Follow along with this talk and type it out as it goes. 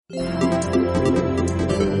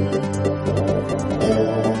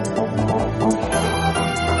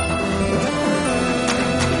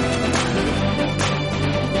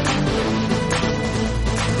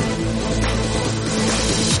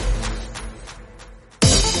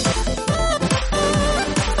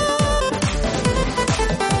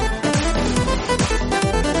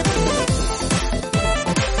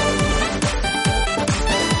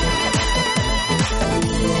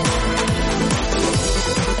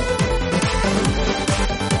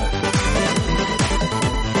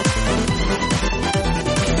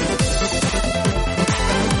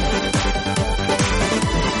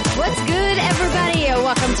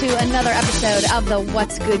Another episode of the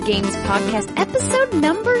What's Good Games podcast, episode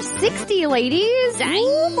number 60, ladies.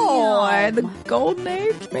 Boy, the golden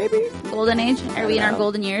age, maybe? Golden age? Are we in our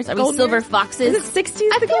golden years? Are we silver foxes? Is it 60s?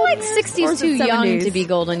 I feel like 60 is too young to be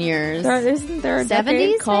golden years. Isn't there a 70s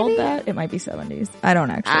decade called maybe? that? It might be 70s. I don't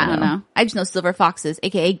actually I don't know. I just know silver foxes,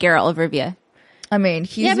 aka Geralt of Rivia. I mean,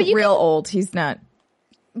 he's real old. He's not.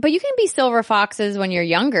 But you can be silver foxes when you're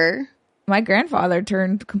younger. My grandfather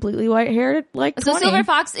turned completely white-haired at like 20. So silver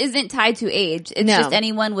fox isn't tied to age. It's just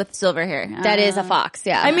anyone with silver hair. That is a fox,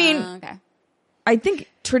 yeah. I mean, okay. I think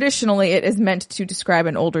traditionally it is meant to describe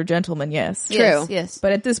an older gentleman, yes. True. Yes.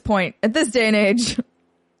 But at this point, at this day and age,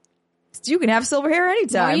 you can have silver hair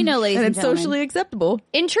anytime. Well, you know, ladies and it's gentlemen. socially acceptable.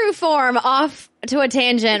 In true form, off to a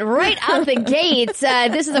tangent, right out the gates.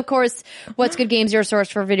 This is, of course, What's Good Games, your source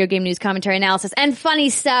for video game news, commentary, analysis, and funny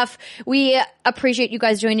stuff. We appreciate you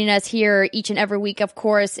guys joining us here each and every week. Of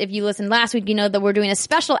course, if you listened last week, you know that we're doing a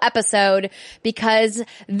special episode because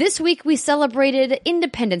this week we celebrated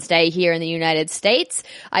Independence Day here in the United States.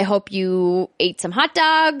 I hope you ate some hot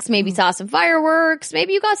dogs, maybe saw some fireworks,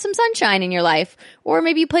 maybe you got some sunshine in your life, or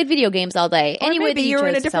maybe you played video games all day. Or maybe you're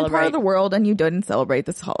in a different part of the world and you didn't celebrate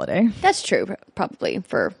this holiday. That's true, probably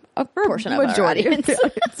for a portion of our majority audience.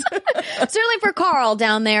 Certainly for Carl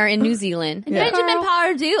down there in New Zealand. Benjamin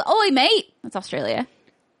Pardue. Oi, mate. That's Australia.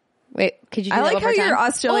 Wait, could you do I that like one how more time? your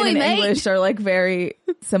Australian Oi, and mate. English are like very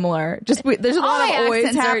similar. Just there's a lot my of oys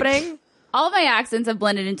accents are- happening. All of my accents have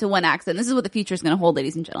blended into one accent. This is what the future is going to hold,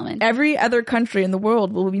 ladies and gentlemen. Every other country in the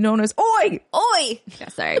world will be known as Oi! Oi! Yeah,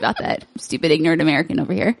 sorry about that. Stupid, ignorant American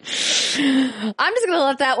over here. I'm just going to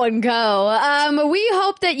let that one go. We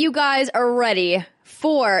hope that you guys are ready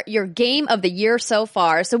for your game of the year so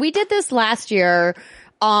far. So we did this last year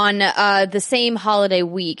on the same holiday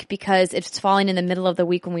week because it's falling in the middle of the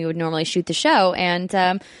week when we would normally shoot the show. And,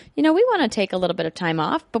 we want to take a little bit of time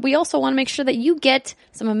off, but we also want to make sure that you get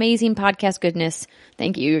some amazing podcast goodness.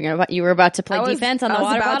 Thank you. You were about to play defense on the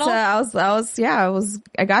water bottle?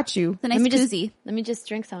 I got you. It's a nice koozie. Let me just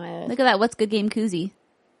drink some of it. Look at that. What's good game koozie?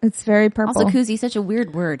 It's very purple. Also, koozie, such a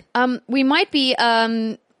weird word. We might be,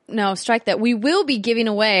 no, strike that. We will be giving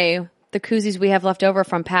away the koozies we have left over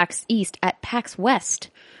from PAX East at PAX West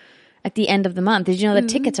at the end of the month. Did you know the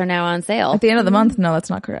tickets are now on sale? At the end of the month? No, that's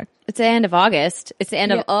not correct. It's the end of August. It's the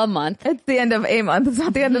end of a month. It's the end of a month. It's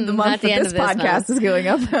not the end of the month not the that end this of this podcast month. is going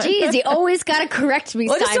up. Jeez, you always gotta correct me,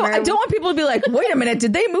 Well, Steimer. I don't want people to be like, wait a minute,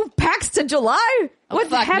 did they move PAX to July?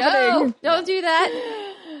 What's happening? No, don't do that.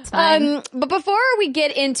 It's fine. But before we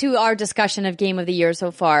get into our discussion of Game of the Year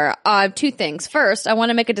so far, two things. First, I want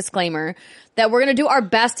to make a disclaimer that we're going to do our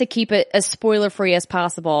best to keep it as spoiler-free as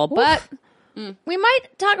possible, but we might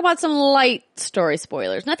talk about some light story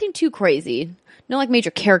spoilers. Nothing too crazy. No like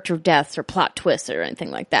major character deaths or plot twists or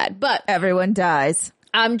anything like that. But Everyone dies.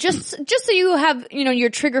 just so you have, your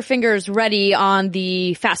trigger fingers ready on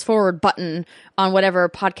the fast forward button on whatever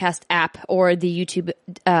podcast app or the YouTube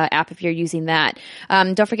app if you're using that.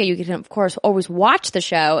 Don't forget you can, of course, always watch the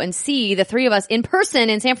show and see the three of us in person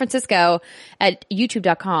in San Francisco at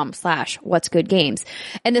youtube.com/whatsgoodgames.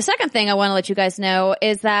 And the second thing I want to let you guys know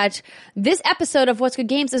is that this episode of What's Good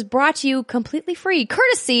Games is brought to you completely free,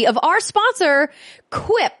 courtesy of our sponsor,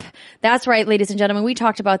 Quip. That's right, ladies and gentlemen. We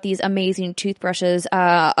talked about these amazing toothbrushes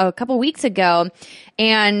a couple weeks ago,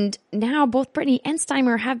 and now both Brittany and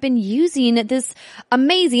Steimer have been using this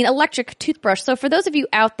amazing electric toothbrush. So for those of you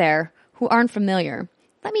out there who aren't familiar,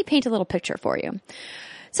 let me paint a little picture for you.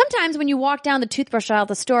 Sometimes when you walk down the toothbrush aisle at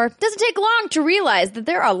the store, it doesn't take long to realize that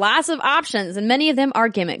there are lots of options and many of them are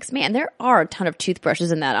gimmicks. Man, there are a ton of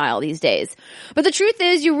toothbrushes in that aisle these days. But the truth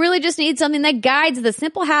is you really just need something that guides the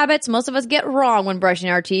simple habits most of us get wrong when brushing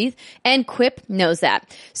our teeth, and Quip knows that.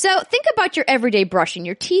 So think about your everyday brushing.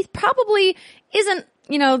 Your teeth probably isn't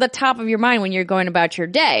the top of your mind when you're going about your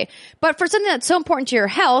day. But for something that's so important to your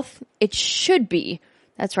health, it should be.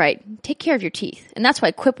 That's right. Take care of your teeth. And that's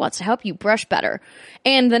why Quip wants to help you brush better.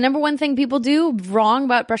 And the number one thing people do wrong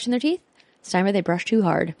about brushing their teeth, Steimer, they brush too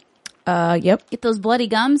hard. Yep. Get those bloody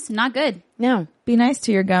gums. Not good. No. Be nice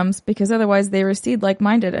to your gums because otherwise they recede like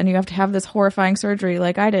mine did, and you have to have this horrifying surgery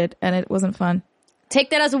like I did, and it wasn't fun. Take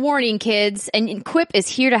that as a warning, kids. And Quip is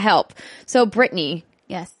here to help. So, Brittany,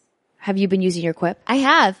 Yes. have you been using your Quip? I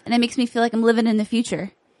have. And it makes me feel like I'm living in the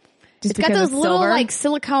future. Just It's got because those little silver? like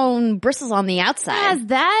silicone bristles on the It outside. has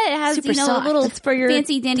that. It has, Super a soft. little It's for your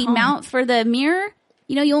fancy dandy tongue. mount for the mirror.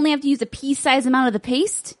 You only have to use a pea-sized amount of the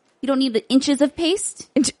paste. You don't need the inches of paste.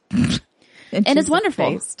 and it's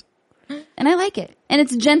wonderful. And I like it. And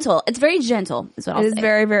it's gentle. It's very gentle, is what I'll It is say.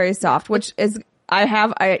 very, very soft, which is,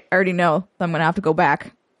 I already know that I'm going to have to go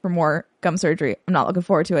back for more gum surgery. I'm not looking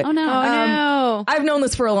forward to it. Oh, no. Oh, no. I've known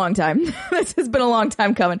this for a long time. This has been a long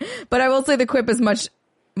time coming. But I will say the Quip is much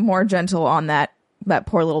more gentle on that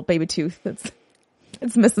poor little baby tooth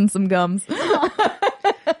it's missing some gums.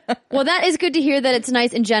 Well, that is good to hear that it's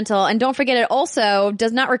nice and gentle. And don't forget, it also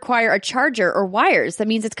does not require a charger or wires. That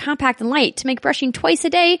means it's compact and light to make brushing twice a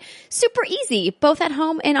day super easy, both at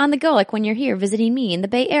home and on the go, like when you're here visiting me in the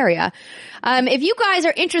Bay Area. If you guys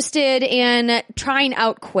are interested in trying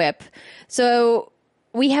out Quip, so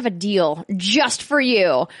we have a deal just for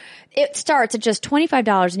you. It starts at just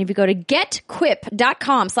 $25, and if you go to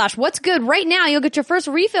getquip.com/what's good right now, you'll get your first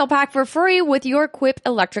refill pack for free with your Quip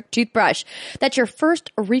electric toothbrush. That's your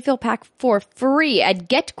first refill pack for free at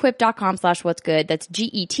getquip.com/what's good. That's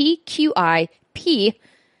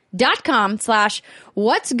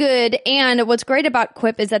GETQIP.com/what's good. And what's great about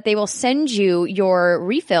Quip is that they will send you your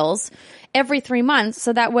refills every 3 months,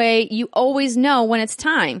 so that way you always know when it's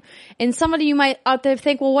time. And some of you might out there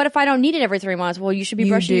think, well, what if I don't need it every 3 months? Well, you should be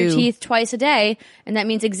brushing your teeth twice a day, and that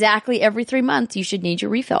means exactly every 3 months you should need your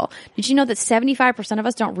refill. Did you know that 75% of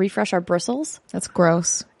us don't refresh our bristles That's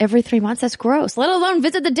gross. every 3 months? That's gross. Let alone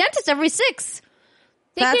visit the dentist every 6.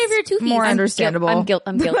 Take care of your toothies. More understandable. I'm guilty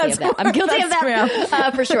of that. I'm guilty of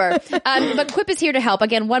that for sure. But Quip is here to help.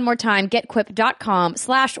 Again, one more time,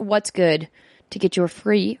 getquip.com/what's good to get your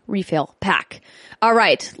free refill pack. All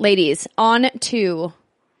right, ladies, on to,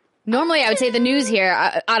 normally I would say the news here.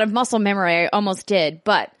 Out of muscle memory, I almost did,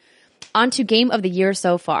 but on to game of the year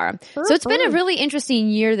so far. So it's been a really interesting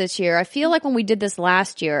year this year. I feel like when we did this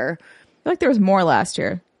last year, I feel like there was more last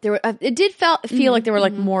year. there were, it did feel like there were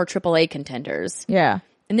like more AAA contenders. Yeah.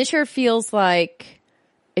 And this year feels like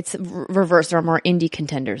it's reversed. There are more indie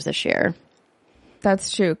contenders this year.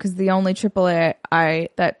 That's true, because the only AAA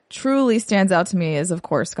that truly stands out to me is, of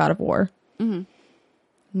course, God of War.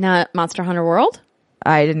 Not Monster Hunter World?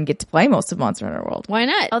 I didn't get to play most of Monster Hunter World. Why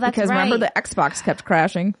not? Oh, that's Because right. remember the Xbox kept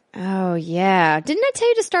crashing. Oh, yeah. Didn't I tell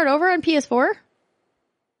you to start over on PS4?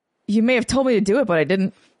 You may have told me to do it, but I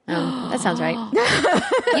didn't. That sounds right.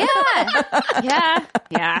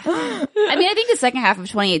 Yeah. I mean, I think the second half of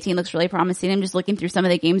 2018 looks really promising. I'm just looking through some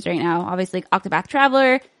of the games right now. Obviously, Octopath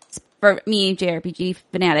Traveler. For me, JRPG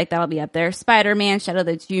fanatic, that'll be up there. Spider-Man, Shadow of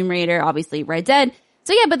the Tomb Raider, obviously Red Dead.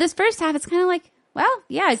 So yeah, but this first half, it's kind of like, well,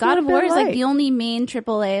 yeah, God of War is like the only main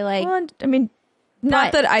AAA, like, Well, I mean,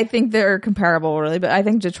 not that I think they're comparable, really, but I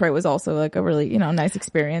think Detroit was also like a really, nice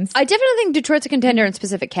experience. I definitely think Detroit's a contender in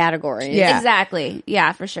specific categories. Yeah. exactly.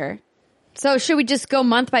 Yeah, for sure. So should we just go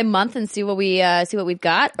month by month and see what we've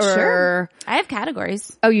got? Or Sure. I have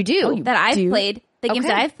categories Oh, you do? that I've do? played. The games Okay.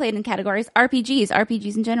 that I've played in categories,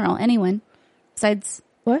 RPGs in general. Anyone besides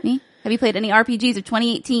What? me? Have you played any RPGs of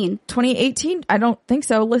 2018? 2018? I don't think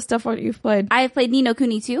so. List off what you've played. I have played Ni no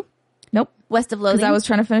Kuni 2, Nope. West of Because Loathing. I was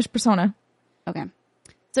trying to finish Persona. Okay.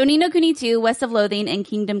 So Ni no Kuni 2, West of Loathing, and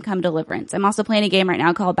Kingdom Come Deliverance. I'm also playing a game right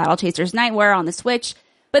now called Battle Chasers Nightwear on the Switch.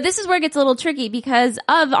 But this is where it gets a little tricky because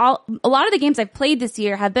a lot of the games I've played this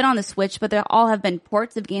year have been on the Switch, but they all have been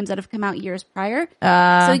ports of games that have come out years prior.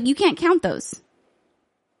 So you can't count those.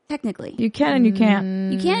 Technically. You can and you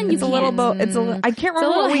can't. You can and you It's a can't. little bit. I can't remember.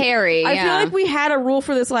 little what we- hairy, I feel yeah. like we had a rule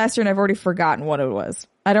for this last year, and I've already forgotten what it was.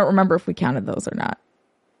 I don't remember if we counted those or not.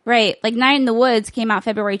 Right. Like Night in the Woods came out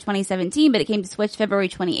February 2017, but it came to Switch February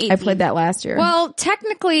 2018. I played that last year. Well,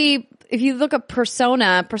 technically, if you look at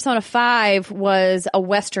Persona 5 was a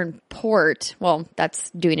Western port. Well, that's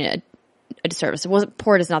doing it a disservice. It wasn't,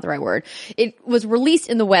 port is not the right word. It was released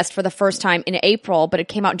in the West for the first time in April, but it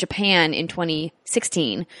came out in Japan in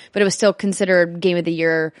 2016. But it was still considered Game of the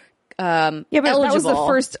Year yeah, but eligible. that was the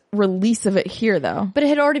first release of it here, though. But it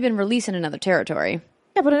had already been released in another territory.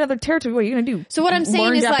 Yeah, but another territory. What are you going to do? So what I'm saying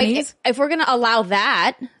Learn is, Japanese? like, if we're going to allow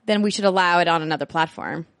that, then we should allow it on another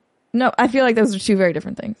platform. No, I feel like those are two very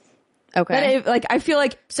different things. Okay. But I feel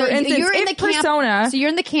like, So for instance, you're in if the camp. Persona, So you're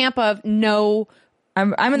in the camp of no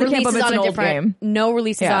I'm in the camp of releases it's on an a old different, game. no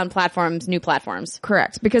releases Yeah. on platforms, new platforms.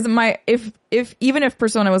 Correct. Because if even if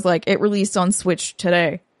Persona was like, it released on Switch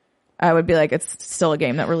today, I would be like, it's still a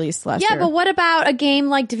game that released last year. Yeah, but what about a game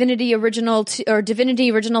like Divinity Original or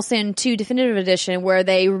Divinity Original Sin 2 Definitive Edition, where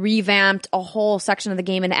they revamped a whole section of the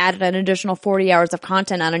game and added an additional 40 hours of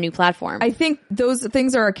content on a new platform? I think those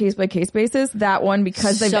things are a case by case basis. That one,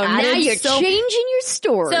 because they've so added now you're changing your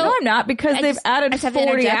story. No, I'm not, because they've added I just have to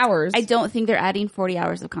 40 interject. hours. I don't think they're adding 40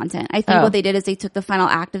 hours of content. I think what they did is they took the final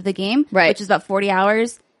act of the game, Right. which is about 40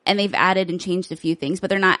 hours, and they've added and changed a few things, but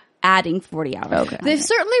they're not adding 40 hours. Okay. They've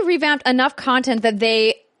certainly revamped enough content that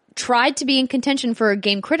they tried to be in contention for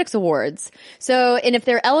Game Critics Awards. So, and if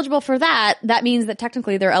they're eligible for that, that means that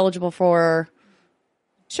technically they're eligible for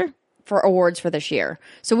awards for this year.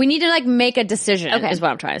 So we need to like make a decision, is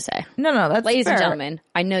what I'm trying to say. No, that's Ladies fair. and gentlemen,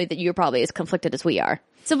 I know that you're probably as conflicted as we are.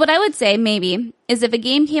 So what I would say maybe is if a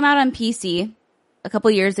game came out on PC a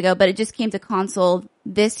couple years ago, but it just came to console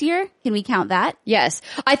this year, can we count that? Yes.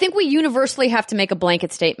 I think we universally have to make a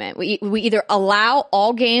blanket statement. We either allow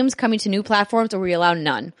all games coming to new platforms or we allow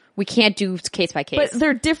none. We can't do case by case. But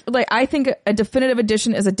they're like, I think a definitive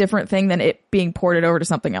edition is a different thing than it being ported over to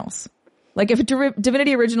something else. Like if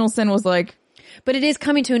Divinity Original Sin was like, But it is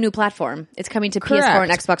coming to a new platform. It's coming to Correct. PS4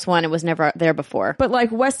 and Xbox One. It was never there before. but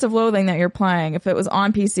like West of Loathing that you're playing, if it was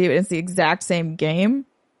on PC, but it's the exact same game,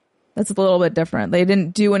 that's a little bit different. They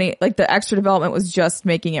didn't do any, like the extra development was just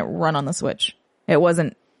making it run on the Switch. It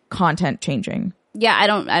wasn't content changing. Yeah, I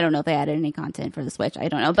don't know if they added any content for the Switch. I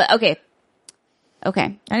don't know, but okay.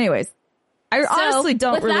 Anyways, I honestly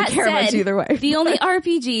don't with really that care much said, either way. The only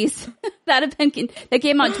RPGs that have been that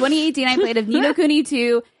came out in 2018 I played of Ni no Kuni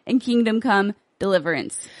 2 and Kingdom Come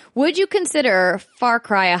Deliverance. Would you consider Far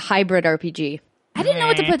Cry a hybrid RPG? I didn't know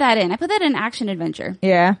what to put that in. I put that in action adventure.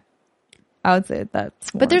 Yeah. I would say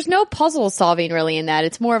that's more. But there's no puzzle solving really in that.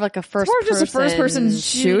 It's more of like a first more just a first-person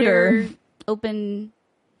shooter. Open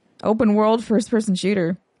Open world first-person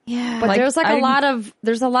shooter. Yeah. But Like, there's like I- a lot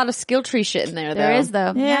of skill tree shit in there though. There is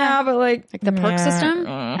though. Yeah, but like the perk system?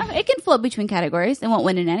 It can float between categories. It won't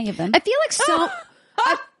win in any of them. I feel like so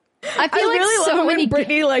I feel I like really so love it many when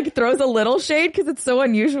Brittany like throws a little shade because it's so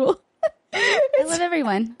unusual. I love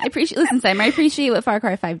everyone. Listen, Simon, I appreciate what Far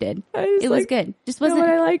Cry 5 did. was It was like, good. Just you know wasn't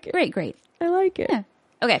what, I like it. great. I like it. Yeah.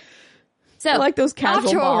 Okay. So I like those off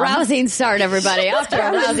casual to a bombs. rousing start, everybody. Off to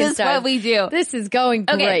a rousing this is start. what we do. This is going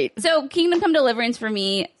Okay, great. so Kingdom Come Deliverance for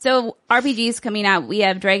me. So RPGs coming out. We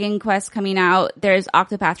have Dragon Quest coming out. There's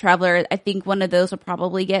Octopath Traveler. I think one of those will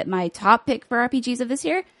probably get my top pick for RPGs of this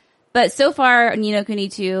year. But so far, Ni no Kuni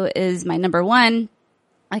 2 is my number one.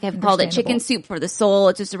 Like I've called it chicken soup for the soul.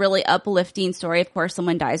 It's just a really uplifting story. Of course,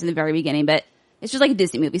 someone dies in the very beginning, but it's just like a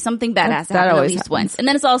Disney movie. Something badass That happened at always least happens. once. And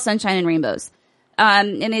then it's all sunshine and rainbows.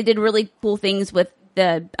 And they did really cool things with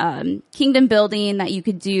the kingdom building that you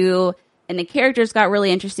could do, and the characters got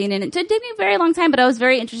really interesting. And it took me a very long time, but I was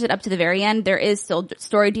very interested up to the very end. There is still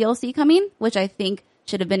story DLC coming, which I think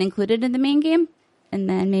should have been included in the main game. And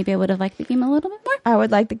then maybe I would have liked the game a little bit more. I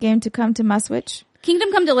would like the game to come to my Switch.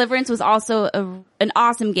 Kingdom Come Deliverance was also an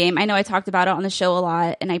awesome game. I know I talked about it on the show a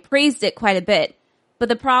lot, and I praised it quite a bit. But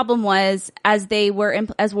the problem was, as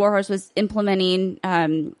Warhorse was implementing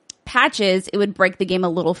patches, it would break the game a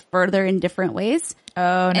little further in different ways.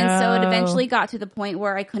 Oh no! And so it eventually got to the point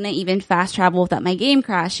where I couldn't even fast travel without my game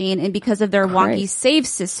crashing. And because of their wonky save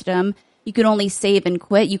system, you could only save and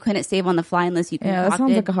quit. You couldn't save on the fly unless you Yeah, that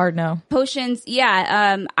sounds like a hard no. potions.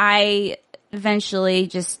 I eventually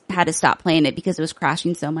just had to stop playing it because it was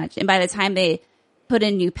crashing so much. And by the time they put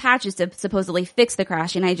in new patches to supposedly fix the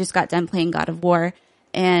crashing, I just got done playing God of War,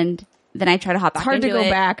 and then I tried to hop back hard to into go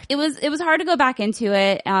it. back. It was hard to go back into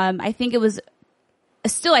it. I think it was I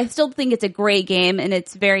still think it's a great game, and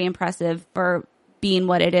it's very impressive for being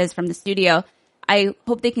what it is from the studio. I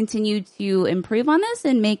hope they continue to improve on this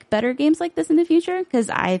and make better games like this in the future, because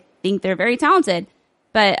I think they're very talented.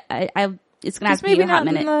 But it's going to have to be a hot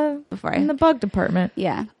minute before in the bug department.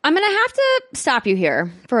 Yeah. I'm going to have to stop you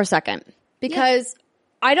here for a second because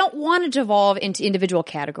I don't want to devolve into individual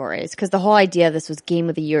categories, because the whole idea of this was game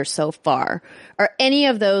of the year so far. Are any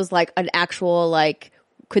of those like an actual, like,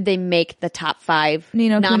 could they make the top 5 Ni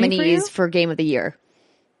no Kuni for you? nominees for game of the year?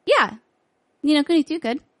 Yeah. Ni no Kuni 2,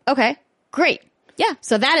 good. Okay, great. Yeah.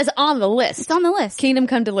 So that is on the list. It's on the list. Kingdom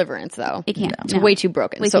Come Deliverance, though. It can't. It's No. way too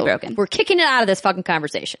broken. Way So too broken. We're kicking it out of this fucking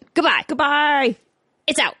conversation. Goodbye. Goodbye.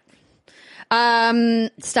 It's out.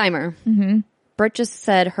 Steimer. Mm-hmm. Britt just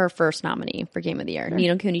said her first nominee for Game of the Year, Ni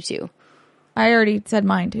no Kuni 2, I already said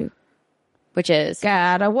mine too. which is...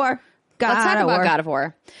 God of War. Let's talk about God of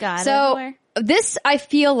War. God so, of War. This, I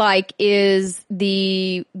feel like, is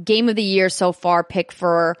the Game of the Year so far pick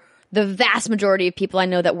for the vast majority of people I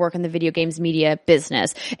know that work in the video games media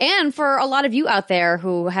business. And for a lot of you out there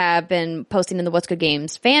who have been posting in the What's Good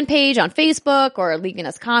Games fan page on Facebook or leaving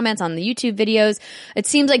us comments on the YouTube videos, it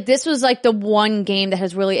seems like this was like the one game that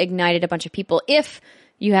has really ignited a bunch of people. If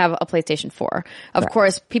you have a PlayStation 4. Of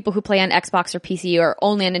course, people who play on Xbox or PC or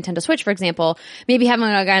only on Nintendo Switch, for example, maybe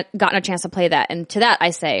haven't gotten a chance to play that. And to that,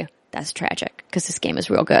 I say, that's tragic because this game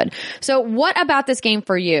is real good. So what about this game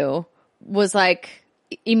for you was like,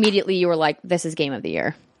 immediately you were like, this is game of the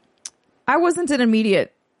year? I wasn't an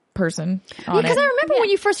immediate person on because it. I remember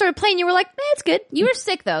when you first started playing, you were like, it's good. You were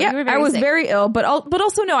sick though. Yeah, You were very I was sick. very ill, but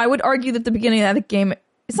also no, I would argue that the beginning of that game,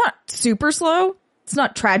 it's not super slow. It's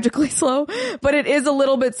not tragically slow, but it is a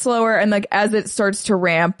little bit slower. And like as it starts to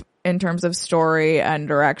ramp in terms of story and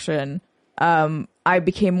direction, I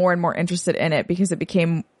became more and more interested in it because it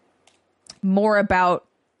became more about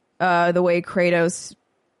the way Kratos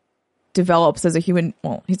develops as a human.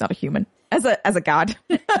 Well, he's not a human. As a god.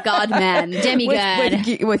 God man,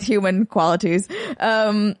 demigod. with human qualities.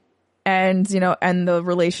 And you know, and the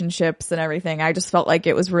relationships and everything. I just felt like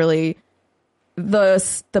it was really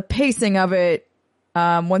the pacing of it.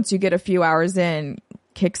 Once you get a few hours in,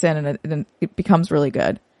 kicks in and it becomes really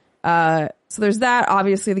good. So there's that.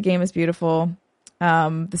 Obviously the game is beautiful.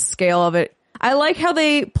 The scale of it. I like how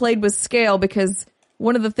they played with scale because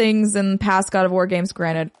one of the things in past God of War games,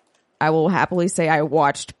 granted, I will happily say I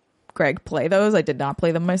watched Greg play those. I did not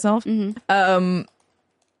play them myself.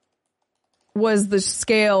 Was the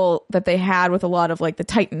scale that they had with a lot of like the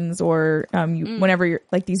Titans or, whenever you're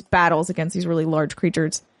like these battles against these really large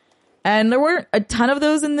creatures. And there weren't a ton of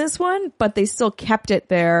those in this one, but they still kept it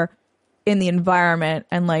there in the environment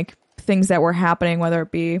and like things that were happening, whether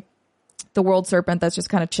it be the world serpent that's just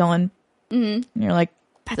kind of chilling. And you're like,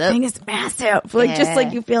 that thing is massive. Like, just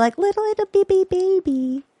like you feel like little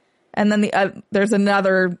baby. And then there's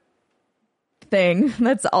another thing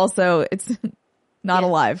that's also, it's not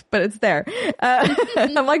alive, but it's there.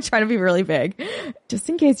 I'm like trying to be really vague just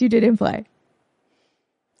in case you didn't play.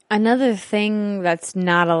 Another thing that's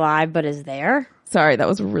not alive but is there. Sorry, that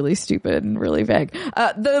was really stupid and really vague.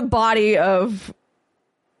 The body of,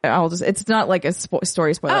 it's not like a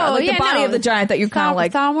story spoiler. Like the body of the giant that you kind of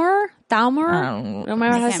like. Thalmor? I don't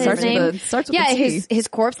remember how to say his name. Starts with a T. his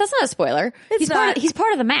corpse. That's not a spoiler. He's part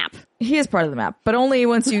of the map. He is part of the map, but only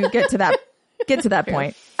once you get to that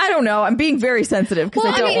point. I don't know. I'm being very sensitive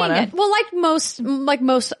because I don't want to. Well, like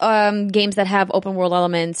most games that have open world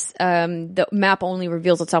elements, the map only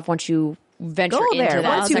reveals itself once you venture into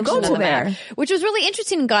that. Once you go to there, map, which was really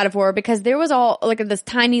interesting in God of War because there was all like this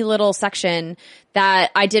tiny little section that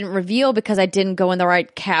I didn't reveal because I didn't go in the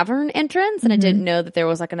right cavern entrance and I didn't know that there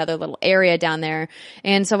was like another little area down there.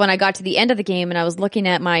 And so when I got to the end of the game and I was looking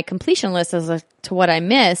at my completion list as to what I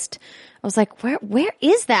missed, I was like, where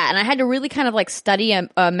is that? And I had to really kind of like study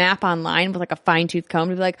a map online with like a fine tooth comb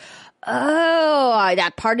to be like, oh,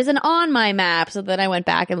 that part isn't on my map. So then I went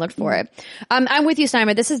back and looked for it. I'm with you,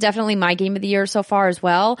 Steimer. This is definitely my game of the year so far as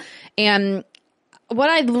well. And what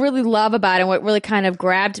I really love about it and what really kind of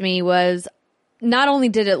grabbed me was not only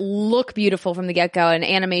did it look beautiful from the get-go, and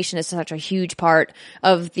animation is such a huge part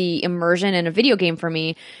of the immersion in a video game for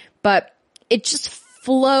me, but it just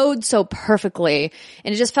flowed so perfectly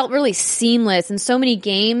and it just felt really seamless. And so many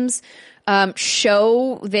games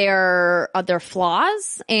show their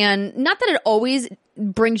flaws, and not that it always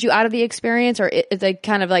brings you out of the experience or it like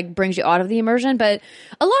kind of like brings you out of the immersion, but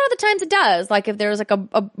a lot of the times it does. Like if there's like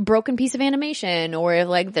a broken piece of animation, or if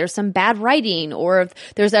like there's some bad writing, or if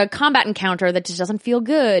there's a combat encounter that just doesn't feel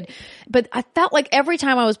good. But I felt like every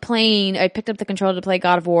time I was playing, I picked up the controller to play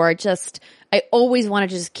God of War. I always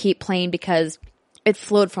wanted to just keep playing because it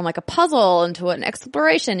flowed from like a puzzle into an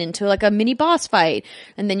exploration into like a mini boss fight.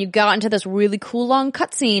 And then you got into this really cool long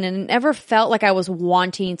cutscene, and it never felt like I was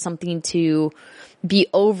wanting something to be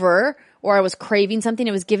over or I was craving something.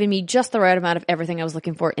 It was giving me just the right amount of everything I was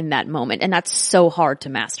looking for in that moment. And that's so hard to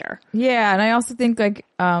master. Yeah. And I also think like,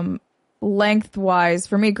 lengthwise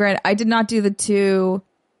for me, granted, I did not do the 2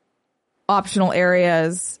 optional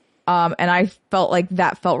areas. And I felt like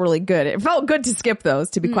that felt really good. It felt good to skip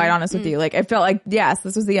those, to be quite honest with you. Like, I felt like, yes,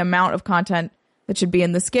 this was the amount of content that should be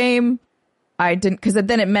in this game. I didn't, because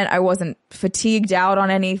then it meant I wasn't fatigued out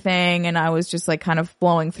on anything, and I was just like kind of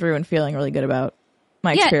flowing through and feeling really good about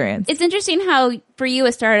my experience. It's interesting how for you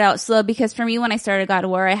it started out slow, because for me when I started God of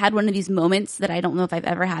War, I had one of these moments that I don't know if I've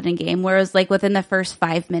ever had in a game, where it was like within the first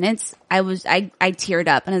 5 minutes, I teared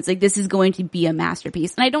up, and it's like, this is going to be a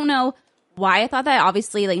masterpiece. And I don't know why I thought that.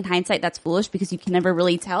 Obviously, like in hindsight, that's foolish because you can never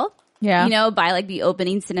really tell. Yeah. You know, by like the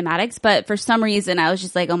opening cinematics. But for some reason, I was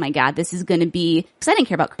just like, oh my God, this is going to be, because I didn't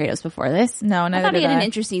care about Kratos before this. No, I neither thought he did had an I.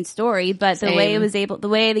 interesting story, but Same. the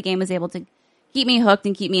way the game was able to keep me hooked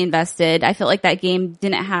and keep me invested, I felt like that game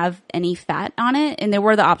didn't have any fat on it. And there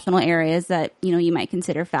were the optional areas that, you know, you might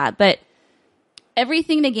consider fat, but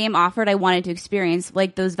everything the game offered, I wanted to experience,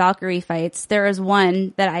 like those Valkyrie fights. There was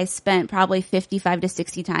one that I spent probably 55 to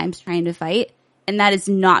 60 times trying to fight. And that is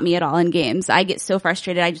not me at all in games. I get so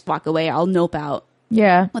frustrated, I just walk away. I'll nope out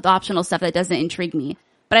Yeah. with optional stuff that doesn't intrigue me.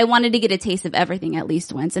 But I wanted to get a taste of everything at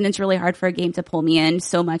least once. And it's really hard for a game to pull me in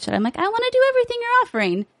so much that I'm like, I want to do everything you're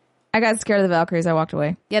offering. I got scared of the Valkyries. I walked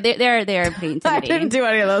away. Yeah, they're pretty I intimidating. didn't do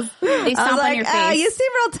any of those. They stomp on your face. You seem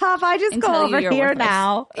real tough. I just and go tell you over you're here worthless."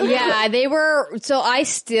 now. Yeah, they were. So I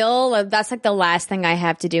still, that's like the last thing I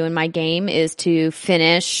have to do in my game is to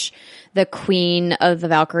finish the Queen of the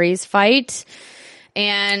Valkyries fight.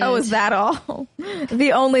 And Oh, is that all?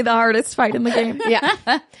 The hardest fight in the game. yeah.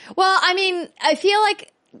 Well, I mean, I feel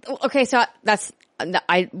like, okay, so that's,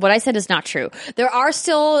 what I said is not true. There are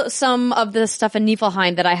still some of the stuff in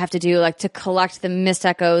Niflheim that I have to do, like to collect the mist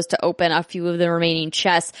echoes to open a few of the remaining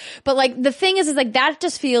chests. But like the thing is like that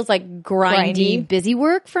just feels like grindy, busy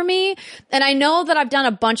work for me. And I know that I've done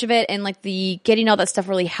a bunch of it, and like the getting all that stuff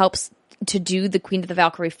really helps to do the Queen of the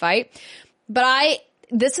Valkyrie fight. But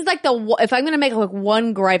this is like if I'm going to make like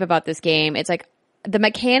one gripe about this game, it's like the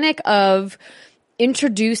mechanic of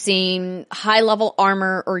introducing high level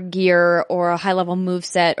armor or gear or a high level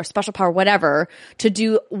moveset or special power, whatever, to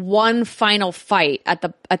do one final fight at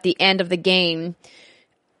the end of the game,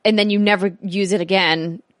 and then you never use it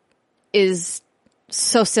again, is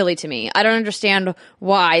so silly to me. I don't understand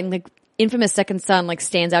why. Like Infamous Second Son like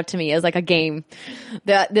stands out to me as like a game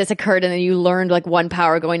that this occurred and then you learned like one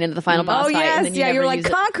power going into the final boss fight. Yes, And then you're never like use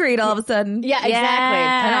it. concrete all of a sudden. Yeah, exactly.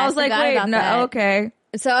 And I was like, forgot wait, about no, that. okay.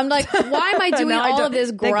 So I'm like, why am I doing Now I all don't- of this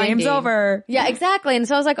the grinding? game's over. Yeah, exactly. And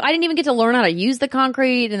so I was like, I didn't even get to learn how to use the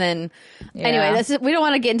concrete. And then, anyway, we don't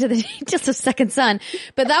want to get into the details of Second Son.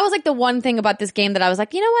 But that was like the one thing about this game that I was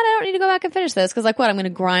like, you know what? I don't need to go back and finish this. Cause like what? I'm going to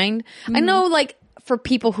grind. I know like for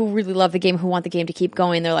people who really love the game, who want the game to keep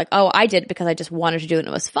going, they're like, oh, I did it because I just wanted to do it and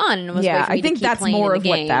it was fun. And it was a way Yeah, for me I think to keep that's playing more the of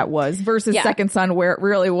what game. that was versus Yeah. Second Son, where it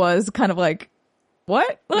really was kind of like,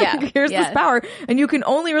 what? Like, Yeah. here's Yeah. this power. And you can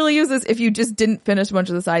only really use this if you just didn't finish a bunch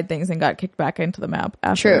of the side things and got kicked back into the map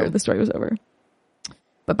after True. the story was over.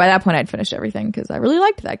 But by that point, I'd finished everything because I really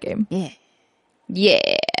liked that game. Yeah.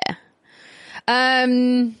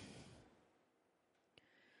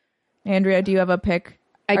 Andrea, do you have a pick?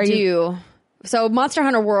 I Are do. you- So Monster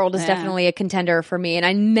Hunter World is Yeah. definitely a contender for me, and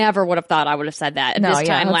I never would have thought I would have said that at this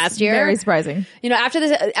time that's last year. Very surprising. You know, after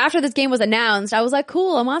this game was announced, I was like,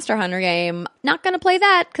 cool, a Monster Hunter game. Not gonna play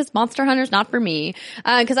that because Monster Hunter's not for me.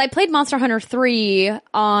 Because I played Monster Hunter 3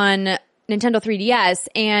 on Nintendo 3DS,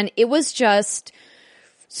 and it was just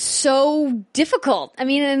so difficult. I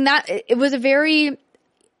mean, and it was a very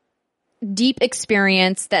deep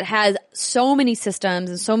experience that has so many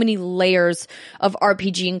systems and so many layers of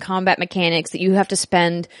RPG and combat mechanics that you have to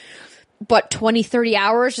spend 20, 30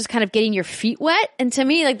 hours just kind of getting your feet wet. And to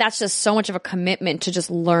me, like that's just so much of a commitment to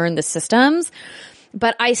just learn the systems.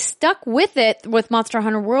 But I stuck with it with Monster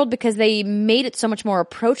Hunter World because they made it so much more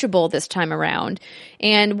approachable this time around.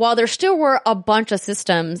 And while there still were a bunch of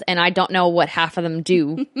systems, and I don't know what half of them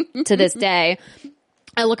do to this day,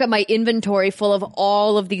 I look at my inventory full of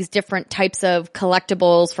all of these different types of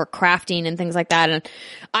collectibles for crafting and things like that. And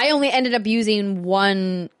I only ended up using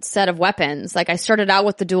one set of weapons. Like I started out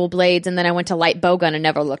with the dual blades and then I went to light bowgun and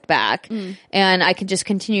never looked back. And I could just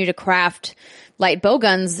continue to craft light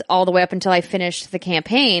bowguns all the way up until I finished the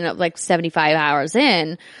campaign, like 75 hours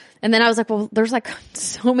in. And then I was like, well, there's like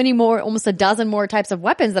so many more, almost a dozen more types of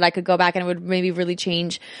weapons that I could go back and it would maybe really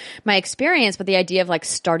change my experience. But the idea of like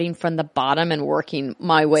starting from the bottom and working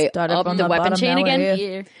my way Started up from the the weapon bottom chain that way, again,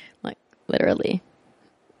 Yeah. like literally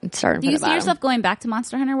starting Do from you the see bottom. yourself going back to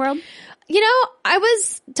Monster Hunter World? You know, I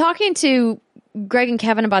was talking to Greg and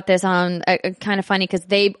Kevin about this on kind of funny because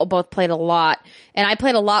they both played a lot, and I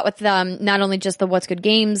played a lot with them. Not only just the What's Good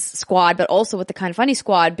Games squad, but also with the Kind of Funny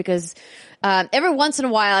squad because every once in a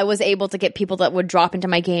while I was able to get people that would drop into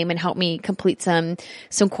my game and help me complete some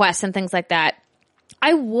quests and things like that.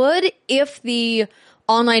 I would if the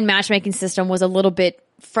online matchmaking system was a little bit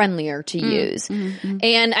friendlier to use.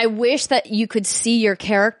 And I wish that you could see your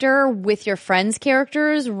character with your friends'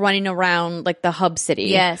 characters running around like the hub city.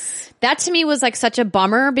 Yes. That to me was like such a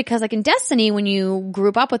bummer because like in Destiny, when you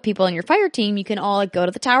group up with people in your fire team, you can all like go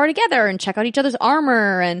to the tower together and check out each other's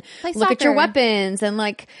armor and Play look at your soccer. weapons and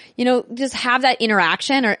like, you know, just have that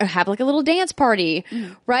interaction or have like a little dance party.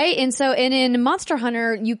 Right. And so in Monster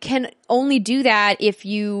Hunter, you can only do that if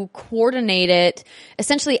you coordinate it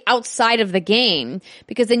essentially outside of the game,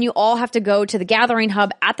 because then you all have to go to the gathering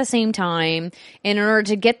hub at the same time. And in order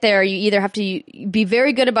to get there, you either have to be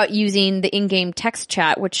very good about using the in-game text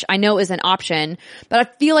chat, which I know is an option, but I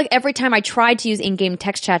feel like every time I tried to use in-game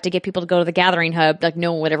text chat to get people to go to the gathering hub, like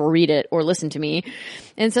no one would ever read it or listen to me.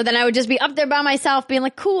 And so then I would just be up there by myself being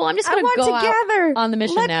like, cool, I'm just going to go out on the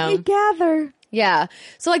mission now. Let me gather. Yeah.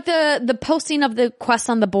 So like the posting of the quests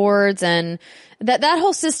on the boards and that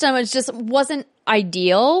whole system is just wasn't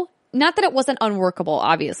ideal. Not that it wasn't unworkable,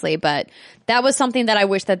 obviously, but that was something that I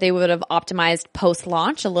wish that they would have optimized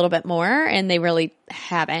post-launch a little bit more, and they really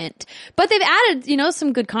haven't. But they've added, you know,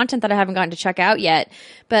 some good content that I haven't gotten to check out yet.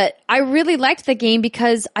 But I really liked the game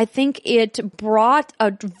because I think it brought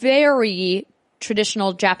a very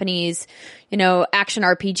traditional Japanese, you know, action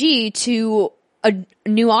RPG to a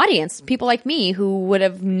new audience, people like me who would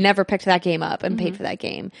have never picked that game up and paid for that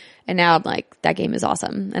game. And now I'm like, that game is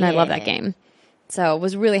awesome, and I love that game. So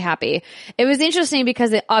was really happy. It was interesting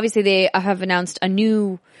because obviously they have announced a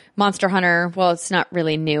new Monster Hunter. Well, it's not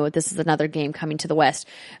really new. This is another game coming to the West.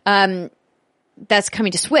 That's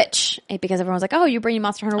coming to Switch because everyone's like, oh, you're bringing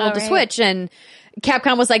Monster Hunter World to Switch. And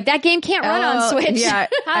Capcom was like, that game can't run on Switch. Yeah.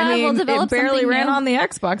 I We'll mean, develop it barely something ran new. on the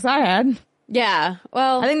Xbox I had. Yeah.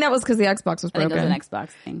 Well, I think that was because the Xbox was I think broken. it was an Xbox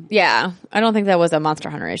thing. yeah. I don't think that was a Monster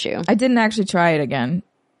Hunter issue. I didn't actually try it again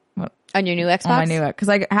On your new Xbox? on my new it because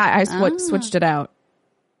I switched it out.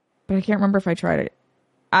 But I can't remember if I tried it.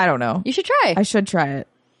 I don't know. You should try. I should try it.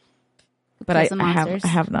 But Kill I some have monsters. I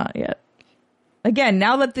have not yet. Again,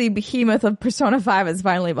 now that the behemoth of Persona 5 is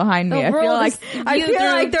finally behind me, The I feel world like is viewed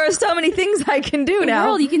through- there are so many things I can do The now.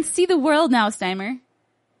 world, you can see the world now, Steimer.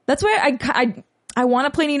 That's why I want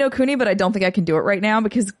to play Ni no Kuni, but I don't think I can do it right now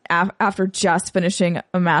because after just finishing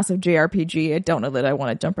a massive JRPG, I don't know that I want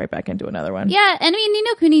to jump right back into another one. Yeah, and I mean, Ni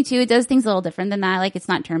no Kuni too, it does things a little different than that. Like, it's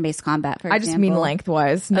not turn-based combat, for I example. just mean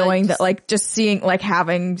lengthwise, knowing that like just seeing like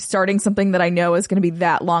starting something that I know is going to be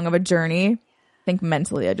that long of a journey. I think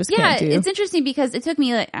mentally I just can't do. It's interesting because it took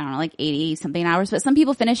me like, I don't know, like 80 something hours, but some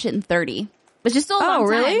people finish it in 30. Which is still a long time.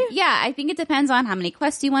 really? Yeah, I think it depends on how many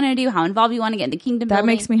quests you want to do, how involved you want to get into kingdom That building.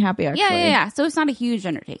 makes me happy actually. Yeah. So it's not a huge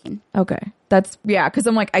undertaking. Okay. That's because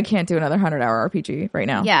I'm like I can't do another 100-hour RPG right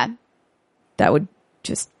now. Yeah, That would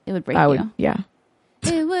just it would break I you. would yeah.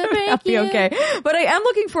 It would break I'll be you. okay. But I am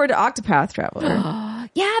looking forward to Octopath Traveler.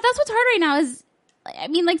 Yeah, that's what's hard right now is, I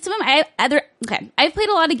mean, like some of my I've played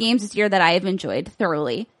a lot of games this year that I have enjoyed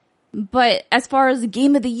thoroughly. But as far as the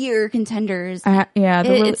game of the year contenders,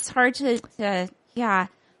 it's hard to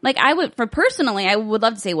like I would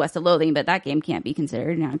love to say West of Loathing, but that game can't be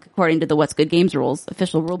considered according to the What's Good Games rules,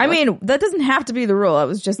 official rule book. I mean, that doesn't have to be the rule. It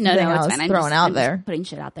was just the thing I was fine. throwing out I'm there. just putting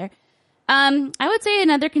shit out there. I would say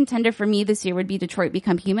another contender for me this year would be Detroit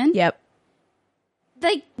Become Human. Yep.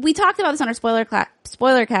 Like we talked about this on our spoiler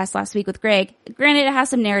cast last week with Greg. Granted, it has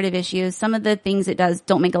some narrative issues. Some of the things it does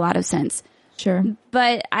don't make a lot of sense. Sure.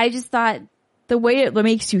 But I just thought, The way it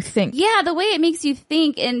makes you think. yeah, the way it makes you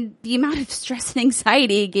think and the amount of stress and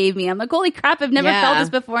anxiety it gave me. I'm like, holy crap, I've never felt this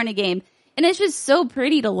before in a game. And it's just so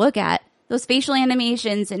pretty to look at. Those facial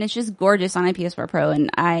animations, and it's just gorgeous on a PS4 Pro. And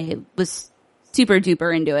I was super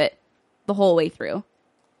duper into it the whole way through.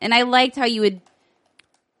 And I liked how you would,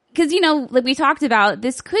 because, like we talked about,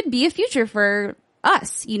 this could be a future for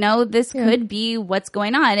us. This could be what's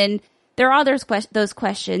going on. And there are those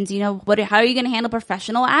questions, how are you going to handle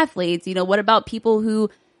professional athletes? What about people who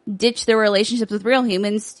ditch their relationships with real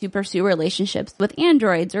humans to pursue relationships with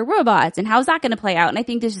androids or robots? And how's that going to play out? And I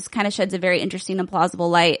think this just kind of sheds a very interesting and plausible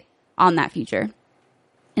light on that future.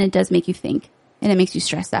 And it does make you think, and it makes you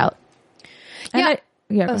stressed out. So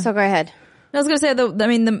go ahead. I was going to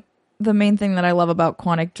say, the main thing that I love about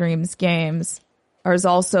Quantic Dreams games is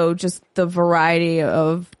also just the variety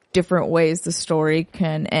of different ways the story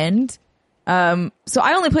can end. So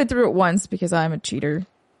I only played through it once because I'm a cheater.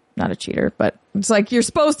 Not a cheater, but it's like you're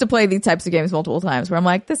supposed to play these types of games multiple times where I'm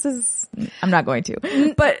like, I'm not going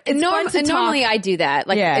to. But it's fun to talk. Normally I do that.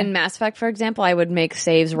 Like in Mass Effect, for example, I would make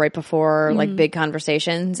saves right before like big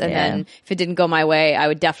conversations. And then if it didn't go my way, I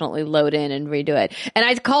would definitely load in and redo it. And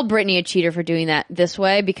I called Brittany a cheater for doing that this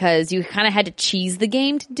way because you kind of had to cheese the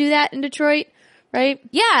game to do that in Detroit, right?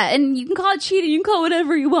 Yeah, and you can call it cheating, you can call it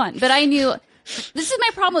whatever you want. But I knew this is my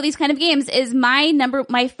problem with these kind of games is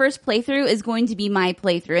my first playthrough is going to be my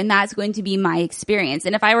playthrough, and that's going to be my experience.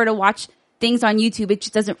 And if I were to watch things on YouTube, it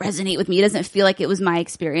just doesn't resonate with me. It doesn't feel like it was my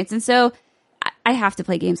experience. And so I have to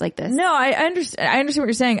play games like this. No, I understand. I understand what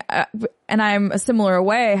you're saying. And I'm a similar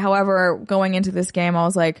way. However, going into this game, I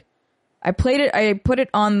was like, I put it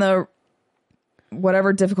on the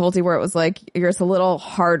whatever difficulty where it was like, it's a little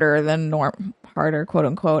harder than harder, quote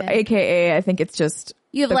unquote. Yeah. AKA, I think it's just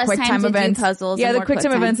you have the less quick time to events. Do puzzles. Yeah, the quick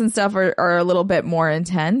time events and stuff are a little bit more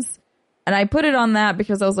intense. And I put it on that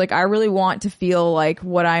because I was like, I really want to feel like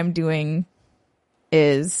what I'm doing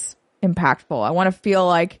is impactful. I want to feel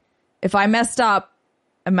like if I messed up,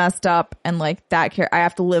 I messed up, and like that I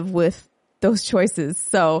have to live with those choices.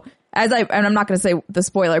 So and I'm not going to say the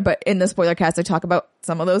spoiler, but in the spoiler cast, I talk about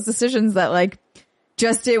some of those decisions that like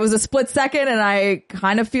it was a split second, and I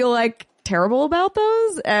kind of feel like terrible about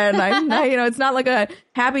those. And it's not like a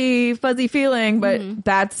happy fuzzy feeling, but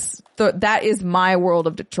that is my world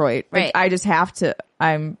of Detroit. Like, right. I just have to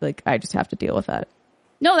deal with that.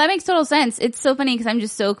 No, that makes total sense. It's so funny because I'm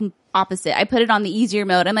just so opposite. I put it on the easier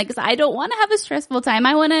mode. I'm like, 'cause I don't want to have a stressful time.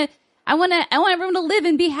 I want everyone to live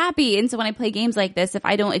and be happy. And so when I play games like this, if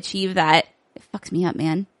I don't achieve that, it fucks me up,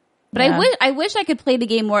 man. But yeah. I wish I could play the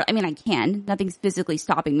game more. I mean, I can. Nothing's physically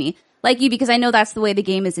stopping me like you, because I know that's the way the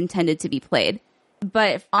game is intended to be played.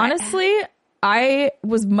 But honestly, I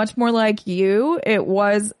was much more like you. This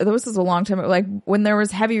was a long time ago, like when there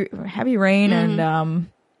was heavy rain and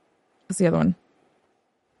what's the other one?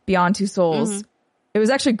 Beyond Two Souls. Mm-hmm. It was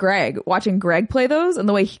actually watching Greg play those, and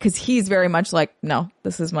the way because he's very much like, no,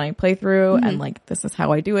 this is my playthrough, and like this is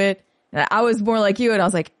how I do it. And I was more like you, and I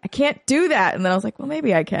was like, I can't do that. And then I was like, well,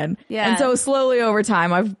 maybe I can. Yeah. And so slowly over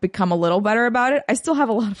time, I've become a little better about it. I still have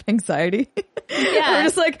a lot of anxiety. Yeah. I'm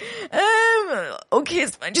just like, okay,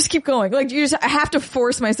 it's fine. Just keep going. Like I have to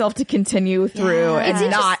force myself to continue through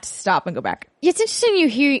and not stop and go back. It's interesting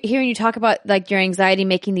hearing you talk about like your anxiety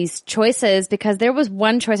making these choices, because there was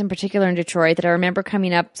one choice in particular in Detroit that I remember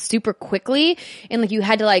coming up super quickly, and like you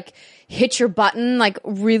had to like hit your button like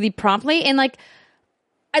really promptly, and like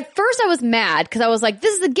at first I was mad because I was like,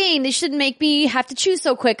 this is a game. They shouldn't make me have to choose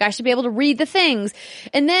so quick. I should be able to read the things.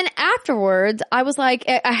 And then afterwards I was like,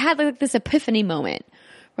 I had like this epiphany moment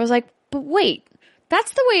where I was like, but wait,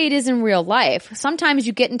 that's the way it is in real life. Sometimes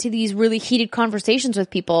you get into these really heated conversations with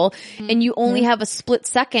people and you only have a split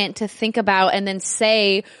second to think about and then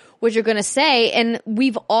say what you're going to say. And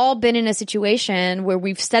we've all been in a situation where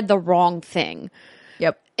we've said the wrong thing.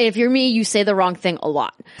 Yep. If you're me, you say the wrong thing a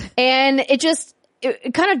lot. And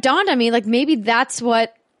it kind of dawned on me, like maybe that's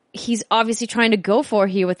what he's obviously trying to go for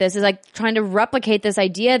here with this, is like trying to replicate this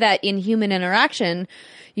idea that in human interaction,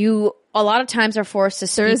 you a lot of times are forced to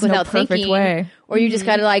speak without thinking, way. Or you just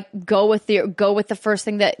got to like go with the first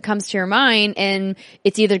thing that comes to your mind, and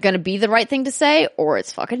it's either going to be the right thing to say or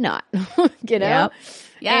it's fucking not. You know? Yep.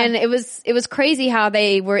 Yeah. And it was crazy how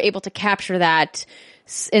they were able to capture that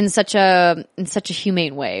in such a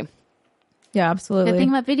humane way. Yeah, absolutely. The thing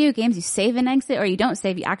about video games, you save and exit, or you don't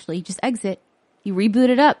save, you just exit. You reboot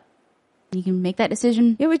it up. You can make that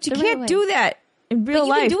decision. Yeah, but you can't do that in real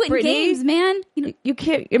life. You can do it in games, man. You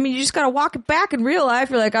can't. I mean, you just got to walk it back in real life.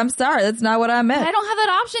 You're like, I'm sorry, that's not what I meant. I don't have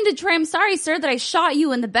that option to try. I'm sorry, sir, that I shot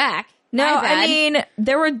you in the back. No, I mean,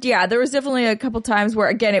 there was definitely a couple times where,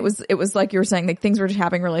 again, it was like you were saying, like things were just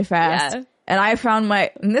happening really fast. Yeah. And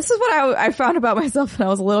and this is what I found about myself that I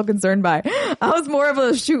was a little concerned by. I was more of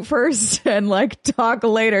a shoot first and like talk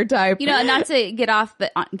later type. Not to get off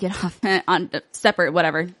on separate,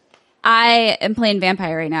 whatever. I am playing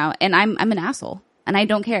Vampire right now, and I'm an asshole, and I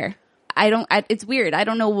don't care. It's weird. I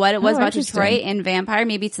don't know what it was about Detroit and Vampire.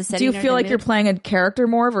 Maybe it's the setting. Do you feel like you're playing a character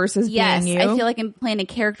more versus being you? Yes, I feel like I'm playing a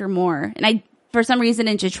character more. And for some reason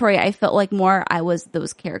in Detroit, I felt like more I was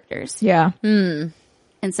those characters. Yeah.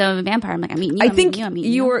 And so in Vampire, I'm like, I think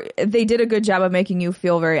they did a good job of making you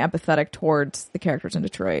feel very empathetic towards the characters in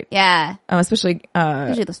Detroit. Yeah. Especially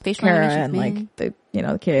those facial Kara animations, and man. like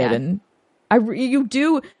the kid. And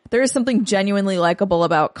there is something genuinely likable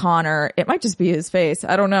about Connor. It might just be his face.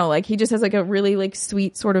 I don't know. Like he just has like a really like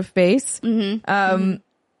sweet sort of face. And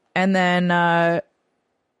then, wow,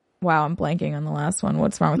 I'm blanking on the last one.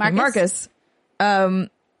 What's wrong with me? Marcus.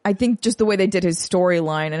 I think just the way they did his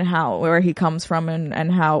storyline and where he comes from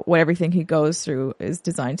and what everything he goes through is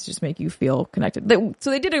designed to just make you feel connected. So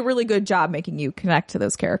they did a really good job making you connect to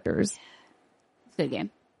those characters. It's a good game.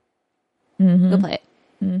 Go play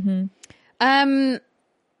it.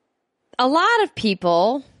 A lot of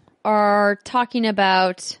people are talking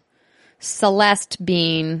about Celeste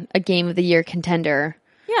being a Game of the Year contender.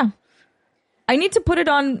 Yeah. I need to put it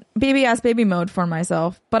on baby ass baby mode for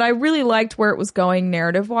myself, but I really liked where it was going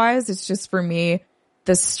narrative wise. It's just for me,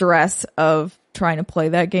 the stress of trying to play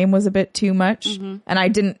that game was a bit too much. And I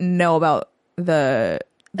didn't know about the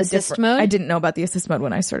assist mode. I didn't know about the assist mode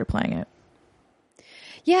when I started playing it.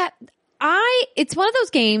 Yeah, it's one of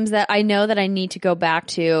those games that I know that I need to go back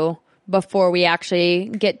to before we actually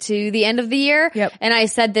get to the end of the year. Yep. And I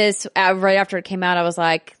said this right after it came out. I was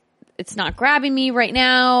like, it's not grabbing me right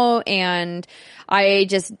now. And I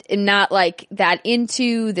just am not like that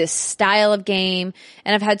into this style of game.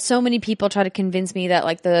 And I've had so many people try to convince me that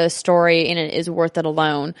like the story in it is worth it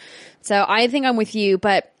alone. So I think I'm with you,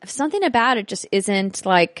 but something about it just isn't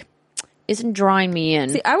drawing me in.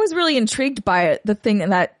 See, I was really intrigued by it. The thing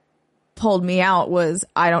that pulled me out was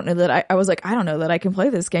I don't know that I can play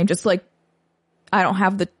this game. Just like I don't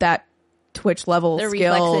have that Twitch level The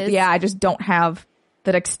skill. reflexes. Yeah, I just don't have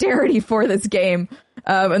the dexterity for this game.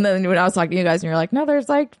 And then when I was talking to you guys and you're like, no, there's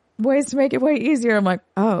like ways to make it way easier. I'm like,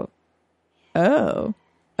 oh,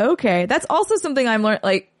 okay. That's also something I'm learning.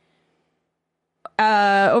 Like,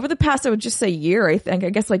 over the past, I would just say year, I think, I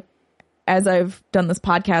guess like as I've done this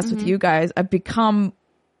podcast with you guys, I've become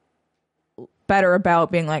better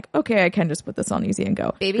about being like, okay, I can just put this on easy and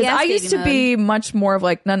go. Baby 'Cause ass I baby used to mode. be much more of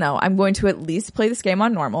like, no, I'm going to at least play this game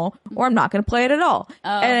on normal or I'm not going to play it at all.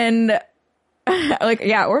 And like,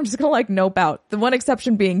 yeah, or I'm just going to like nope out. The one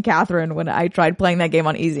exception being Catherine when I tried playing that game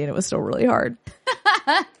on easy and it was still really hard.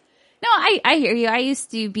 No, I hear you. I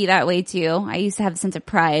used to be that way too. I used to have a sense of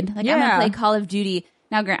pride. Like I'm Yeah. gonna play Call of Duty.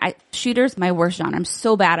 Now, shooters, my worst genre. I'm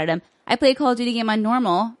so bad at them. I play a Call of Duty game on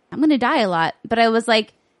normal. I'm gonna die a lot. But I was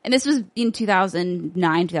like, and this was in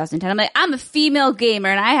 2009, 2010. I'm like, I'm a female gamer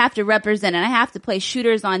and I have to represent and I have to play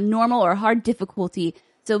shooters on normal or hard difficulty.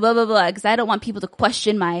 So blah, blah, blah. Cause I don't want people to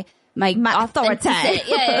question my authenticity.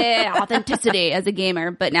 Yeah, authenticity as a gamer.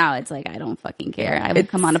 But now it's like, I don't fucking care. I would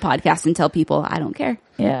come on a podcast and tell people I don't care.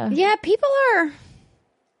 Yeah. Yeah, people are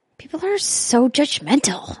so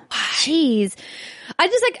judgmental. Jeez. I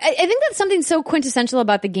just like, I think that's something so quintessential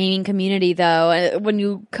about the gaming community though. When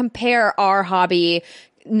you compare our hobby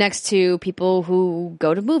next to people who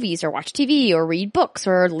go to movies or watch TV or read books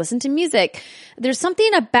or listen to music, there's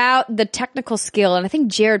something about the technical skill. And I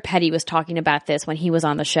think Jared Petty was talking about this when he was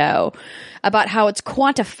on the show about how it's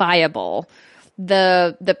quantifiable.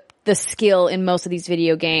 The skill in most of these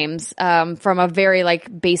video games, from a very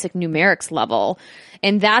like basic numerics level.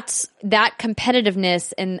 And that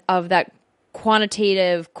competitiveness and of that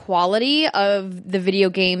quantitative quality of the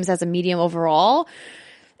video games as a medium overall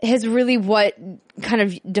is really what kind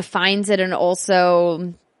of defines it and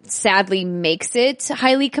also sadly makes it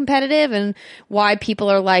highly competitive and why people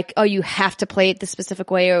are like, oh, you have to play it this specific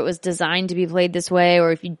way or it was designed to be played this way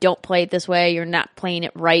or if you don't play it this way, you're not playing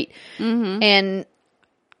it right. And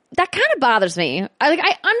that kind of bothers me.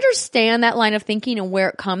 I understand that line of thinking and where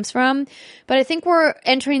it comes from, but I think we're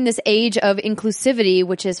entering this age of inclusivity,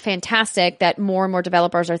 which is fantastic that more and more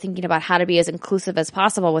developers are thinking about how to be as inclusive as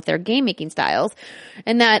possible with their game making styles.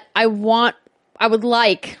 And that I would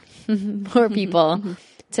like more people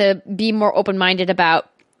to be more open-minded about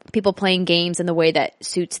people playing games in the way that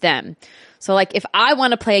suits them. So like if I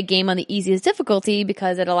want to play a game on the easiest difficulty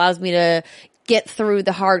because it allows me to get through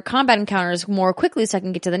the hard combat encounters more quickly so I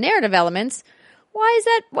can get to the narrative elements, why is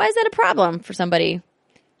that a problem for somebody?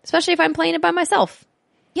 Especially if I'm playing it by myself.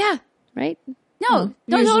 Yeah. Right? No,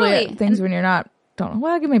 Usually totally. things when you're not,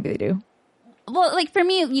 well, maybe they do. Well, like for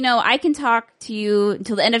me, I can talk to you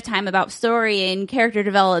until the end of time about story and character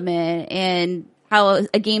development and how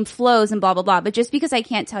a game flows and blah, blah, blah. But just because I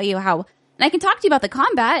can't tell you how, and I can talk to you about the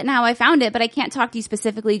combat and how I found it, but I can't talk to you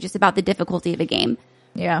specifically just about the difficulty of a game.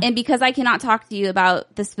 Yeah. And because I cannot talk to you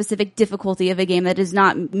about the specific difficulty of a game, that does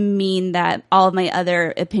not mean that all of my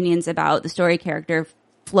other opinions about the story, character,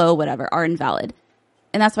 flow, whatever, are invalid.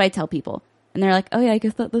 And that's why I tell people. And they're like, oh yeah, I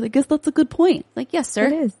guess that's a good point. Like, yes, sir.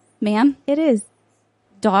 It is. Ma'am. It is.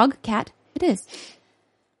 Dog, cat, it is.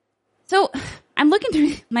 So I'm looking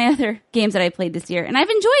through my other games that I played this year and I've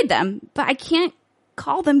enjoyed them, but I can't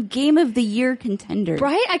call them game of the year contenders.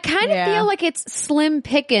 Right? I kind of feel like it's slim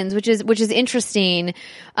pickings, which is interesting.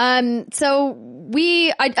 So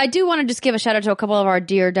I do want to just give a shout out to a couple of our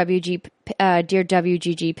dear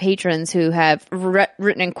WGG patrons who have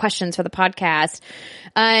written in questions for the podcast.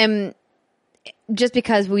 Just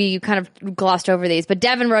because we kind of glossed over these, but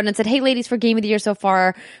Devin wrote and said, hey ladies, for game of the year so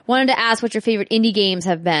far, wanted to ask what your favorite indie games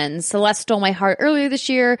have been. Celeste stole my heart earlier this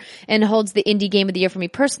year and holds the indie game of the year for me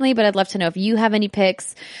personally, but I'd love to know if you have any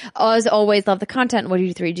picks. As always, love the content. What do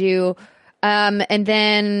you three do? And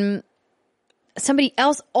then somebody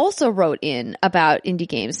else also wrote in about indie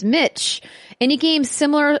games. Mitch, indie games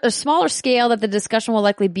similar or smaller scale that the discussion will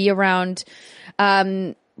likely be around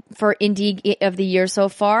for indie of the year so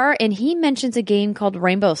far. And he mentions a game called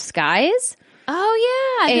Rainbow Skies.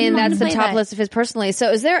 Oh yeah, And that's the top list of his personally.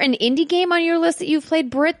 So is there an indie game on your list that you've played,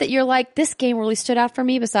 Britt, that you're like, this game really stood out for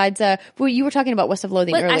me besides, well, you were talking about West of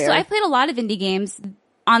Loathing earlier. So I played a lot of indie games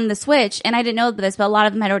on the Switch, and I didn't know this, but a lot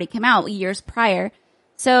of them had already come out years prior.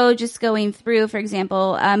 So just going through, for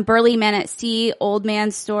example, Burly Man at Sea, Old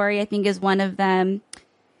Man's Story, I think is one of them.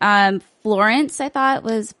 Florence, I thought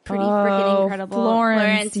was pretty freaking incredible.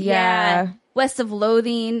 Florence, yeah. West of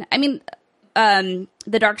Loathing. I mean,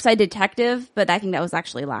 The Dark Side Detective, but I think that was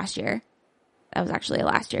actually last year. That was actually a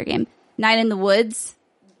last year game. Night in the Woods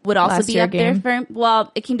would also Last be year up there game. for,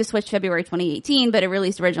 well, it came to Switch February 2018, but it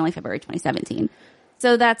released originally February 2017.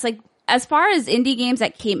 So that's like, as far as indie games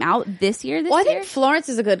that came out this year, I think Florence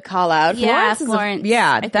is a good call out. Yeah, Florence Florence.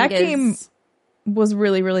 I that think game is- was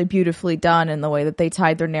really, really beautifully done in the way that they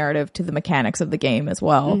tied their narrative to the mechanics of the game as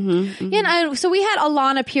well. Yeah, and so we had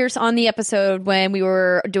Alana Pierce on the episode when we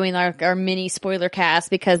were doing our mini spoiler cast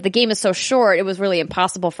because the game is so short, it was really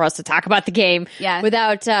impossible for us to talk about the game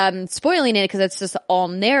without spoiling it because it's just all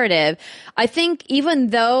narrative. I think even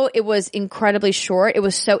though it was incredibly short, it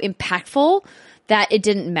was so impactful that it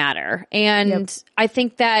didn't matter. And I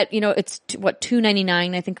think that, it's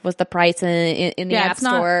 $2.99, I think was the price in the App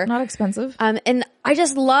Store. Not expensive. And I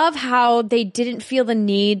just love how they didn't feel the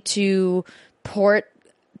need to port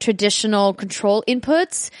traditional control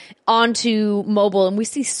inputs onto mobile. And we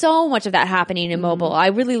see so much of that happening in mobile. I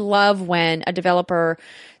really love when a developer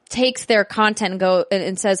takes their content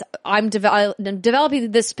and says, I'm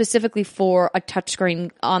developing this specifically for a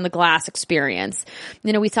touchscreen on the glass experience.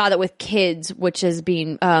 We saw that with Kids, which is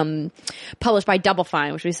being published by Double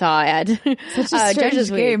Fine, which we saw at Such a strange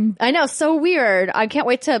game. I know, so weird. I can't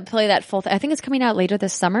wait to play that full I think it's coming out later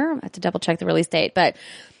this summer. I have to double check the release date, but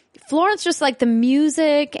Florence, just like the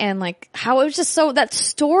music and like how it was just so, that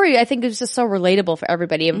story, I think it was just so relatable for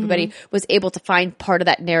everybody. Everybody was able to find part of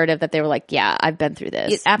that narrative that they were like, yeah, I've been through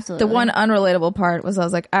this. Absolutely. The one unrelatable part was I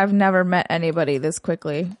was like, I've never met anybody this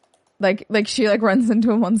quickly. Like she like runs into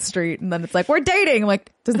him on the street and then it's like, we're dating. I'm like,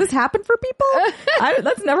 does this happen for people?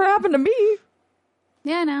 That's never happened to me.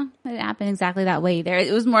 Yeah, no, it didn't happen exactly that way either.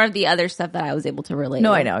 It was more of the other stuff that I was able to relate.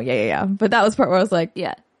 No, with. I know. Yeah. But that was part where I was like,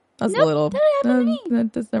 Yeah. that's Nope, a little, that didn't happen to me.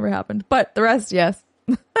 that's never happened. But the rest, yes.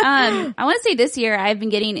 I want to say this year I've been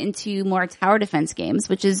getting into more tower defense games,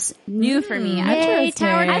 which is new for me. Yay,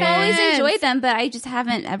 tower I've always defense. enjoyed them, but I just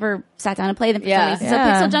haven't ever sat down and played them for Yeah. some reason.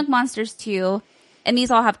 Yeah. So Pixel Junk Monsters 2, and these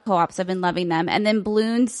all have co-ops. I've been loving them. And then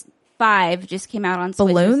Balloons 5 just came out on Switch.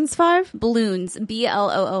 Balloons 5? Balloons.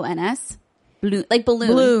 BLOONS. Balloon. Like balloon.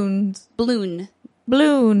 Balloons. Balloon.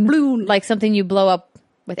 Balloon. Like something you blow up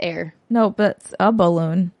with air. No, but it's a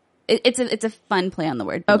balloon. It's a fun play on the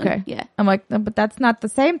word. Balloon. Okay. Yeah. I'm like, no, but that's not the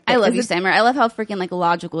same thing. I love Is you, it- Summer. I love how freaking like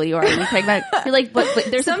logical you are when you talk about it. You're like, but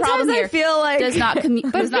there's a Sometimes problem I here. feel like- does not does not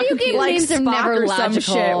video compute. game like names are Spock never or some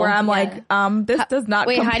logical. shit where I'm Yeah. like, this does not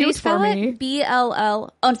wait, how do you compute spell for it? me. BLL.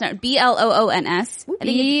 Oh, sorry. BLOONS. I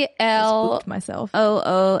think it's Spooked myself.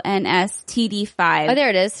 OONS TD5. Oh, there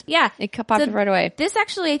it is. Yeah. It popped up right away. This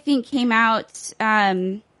actually, I think, came out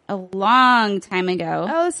a long time ago.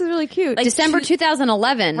 Oh, this is really cute. Like December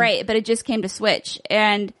 2011. Right, but it just came to Switch.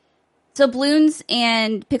 And so Balloons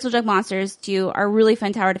and Pixel Junk Monsters 2 are really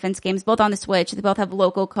fun tower defense games, both on the Switch. They both have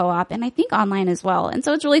local co-op and I think online as well. And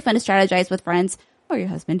so it's really fun to strategize with friends or your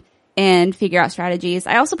husband and figure out strategies.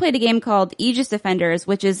 I also played a game called Aegis Defenders,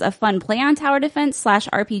 which is a fun play on tower defense /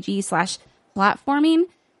 RPG / platforming.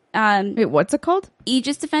 Wait, what's it called?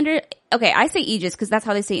 Aegis Defender. Okay, I say Aegis because that's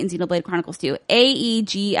how they say it in Xenoblade Chronicles 2.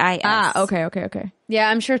 AEGIS. Ah, okay. Yeah,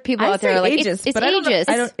 I'm sure people I out there say are like, Aegis, it's but I don't know-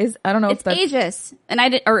 Aegis. I don't know It's if that's... Aegis.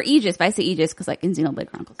 And or Aegis, but I say Aegis because like in Xenoblade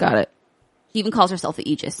Chronicles. Got it. She even calls herself the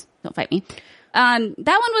Aegis. Don't fight me. That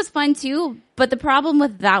one was fun too, but the problem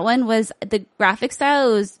with that one was the graphic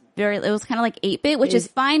style was it was kind of like 8-bit, which is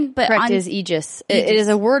fine, but Correct on is Aegis. It is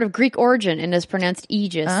a word of Greek origin and is pronounced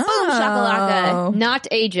Aegis. boom shakalaka, Not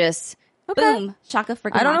Aegis. boom shaka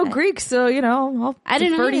freaking. I don't know laka. Greek, so, I'll I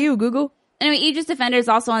didn't know defer to either. you, Google. Anyway, Aegis Defenders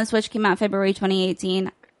also on the Switch came out February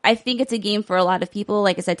 2018. I think it's a game for a lot of people.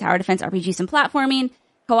 Like I said, tower defense, RPGs, and platforming,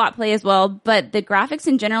 co-op play as well. But the graphics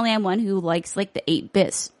in generally, I'm one who likes like the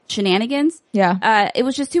 8-bit shenanigans. Yeah. It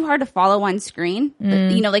was just too hard to follow on screen.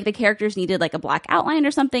 But, like the characters needed like a black outline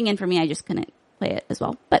or something. And for me, I just couldn't play it as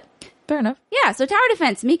well. But Fair enough. yeah, so tower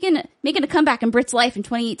defense making a comeback in Brit's life in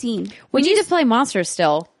 2018. We need to play Monsters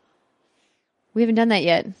still. We haven't done that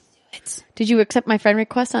yet. Did you accept my friend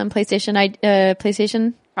request on PlayStation?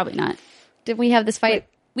 PlayStation? Probably not. Did we have this fight?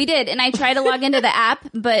 We did, and I tried to log into the app,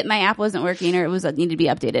 but my app wasn't working, or it needed to be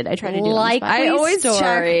updated. I tried to do it on the spot. I always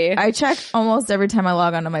story. check. I check almost every time I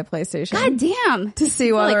log onto my PlayStation. God damn. To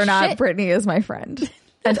see whether or not Brittany is my friend.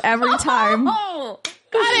 And every time, Oh, God,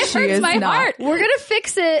 it she hurts is my not. heart. We're gonna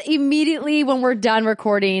fix it immediately when we're done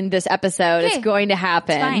recording this episode. Okay. It's going to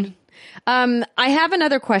happen. It's fine. I have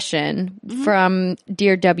another question from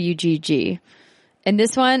Dear WGG. And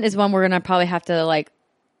this one is one we're gonna probably have to like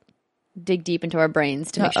dig deep into our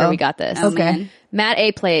brains to make sure we got this. Oh, Okay. man. Matt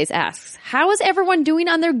A Plays asks, how is everyone doing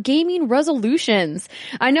on their gaming resolutions?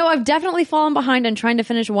 I know I've definitely fallen behind on trying to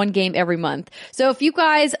finish one game every month. So if you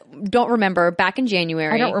guys don't remember, back in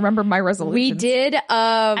January, I don't remember my resolution. we did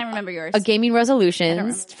I remember yours. a gaming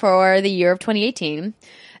resolutions for the year of 2018.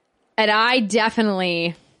 And I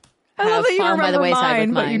definitely I love have that you fallen by the remember wayside mine,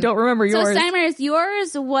 with but mine. you don't remember So yours. Steinmeier,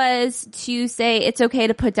 yours was to say it's okay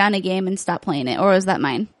to put down a game and stop playing it, or was that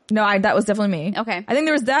mine? No, that was definitely me. Okay. I think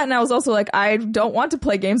there was that, and I was also like, I don't want to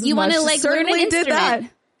play games. You want wanna, to like, learn an certainly did that.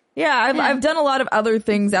 instrument. Yeah, I've done a lot of other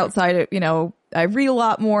things outside of, I read a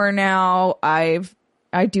lot more now. I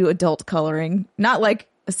do adult coloring, not like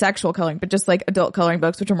sexual coloring, but just like adult coloring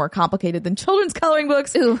books, which are more complicated than children's coloring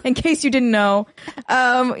books. Ooh. In case you didn't know,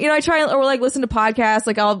 I try or like listen to podcasts.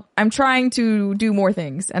 Like I'm trying to do more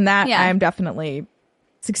things, and that Yeah. I'm definitely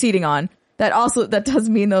succeeding on. That does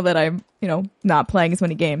mean though that I'm, not playing as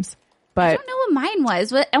many games, I but don't know what mine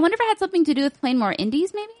was. I wonder if it had something to do with playing more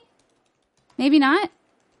indies, maybe? Maybe not.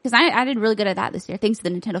 Because I did really good at that this year, thanks to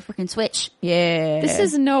the Nintendo freaking Switch. yeah, This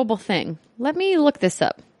is a noble thing. Let me look this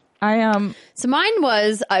up. So mine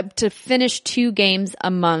was to finish 2 games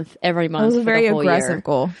a month every month. That was a for very the whole aggressive year.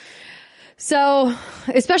 goal. So,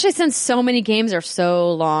 especially since so many games are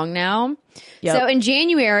so long now. Yep. So in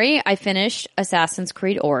January, I finished Assassin's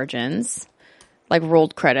Creed Origins, like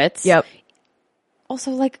rolled credits. Yep.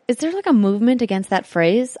 Also, like, is there like a movement against that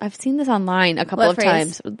phrase? I've seen this online a couple What of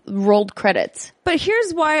phrase? times. Rolled credits. But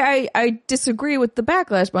here's why I disagree with the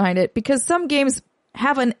backlash behind it, because some games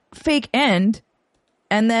have a fake end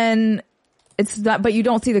and then it's not, but you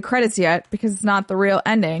don't see the credits yet because it's not the real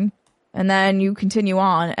ending. And then you continue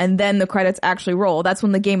on and then the credits actually roll. That's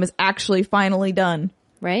when the game is actually finally done.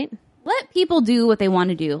 Right? Let people do what they want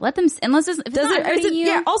to do. Let them, unless if it's not hurting you.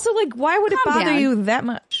 Yeah. Also, like, why would it Calm bother down. you that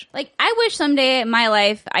much? Like, I wish someday in my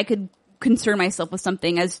life I could concern myself with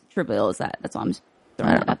something as trivial as that. That's all I'm just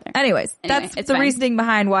throwing it out there. Anyways, Anyway, that's it's the fine. reasoning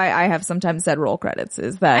behind why I have sometimes said roll credits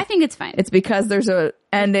is that I think it's fine. it's because there's a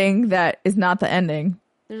ending that is not the ending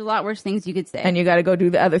There's a lot worse things you could say. and you got to go do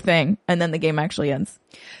the other thing and then the game actually ends.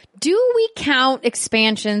 Do we count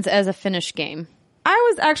expansions as a finished game? I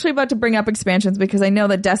was actually about to bring up expansions because I know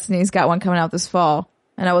that Destiny's got one coming out this fall,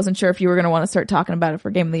 and I wasn't sure if you were going to want to start talking about it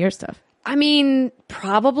for Game of the Year stuff. I mean,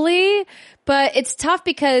 probably, but it's tough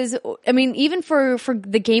because, I mean, even for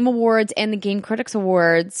the Game Awards and the Game Critics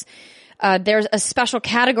Awards, there's a special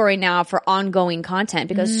category now for ongoing content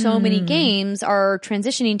because so many games are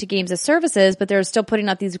transitioning to games as services, but they're still putting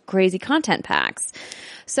out these crazy content packs.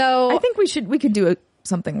 So I think we could do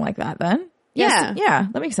something like that then. Yeah. Yeah,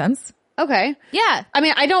 that makes sense. okay. yeah. I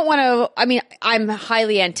mean, I'm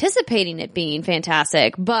highly anticipating it being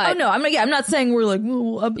fantastic, but Oh no, I'm not saying we're like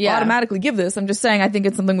we'll Yeah. automatically give this. I'm just saying I think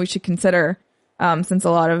it's something we should consider since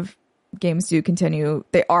a lot of games do continue.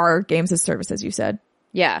 They are games as service, as you said.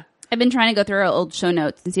 yeah. I've been trying to go through our old show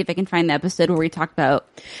notes and see if I can find the episode where we talked about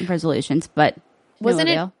resolutions, but Wasn't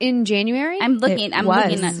no it avail. in January? I'm looking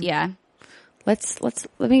was. at, yeah.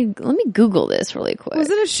 Let me Google this really quick. Was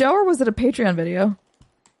it a show or was it a Patreon video?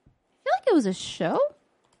 I feel like it was a show.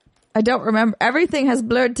 I don't remember. Everything has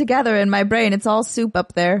blurred together in my brain. It's all soup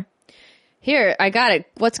up there. Here, I got it.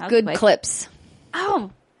 What's That was good quick. clips? Oh,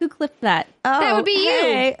 who clipped that? That would be you.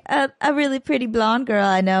 hey, a really pretty blonde girl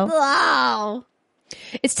I know. Wow.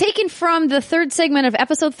 It's taken from the 3rd segment of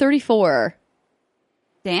episode 34.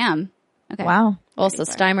 Damn. Okay. Wow. Also,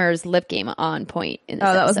 Steimer's lip game on point in this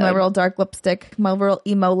Oh, that was my episode. real dark lipstick. My real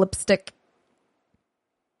emo lipstick.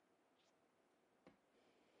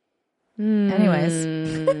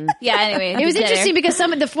 Anyways. Yeah, anyway. It was interesting because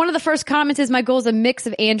one of the first comments is my goal is a mix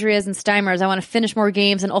of Andrea's and Steimer's. I want to finish more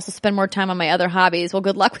games and also spend more time on my other hobbies. Well,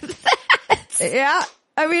 good luck with that. Yeah.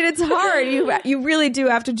 I mean, it's hard. You really do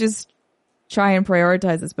have to just try and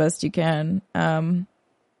prioritize as best you can. And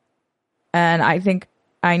I think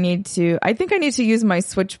I need to use my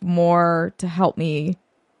Switch more to help me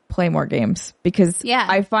play more games because Yeah.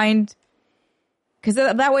 I find, because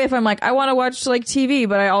that way if I'm like, I want to watch like TV,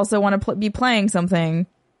 but I also want to be playing something,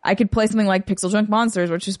 I could play something like Pixel Junk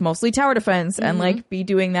Monsters, which is mostly tower defense and like be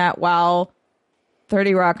doing that while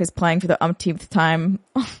 30 Rock is playing for the umpteenth time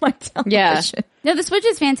on my television. No, the Switch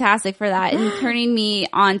is fantastic for that and turning me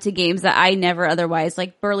on to games that I never otherwise,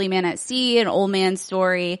 like Burly Man at Sea and Old Man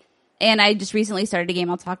Story. And I just recently started a game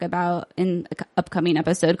I'll talk about in an upcoming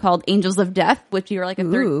episode called Angels of Death, which you're like a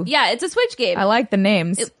Ooh. Yeah, it's a Switch game. I like the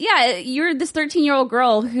names. You're this 13-year-old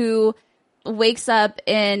girl who wakes up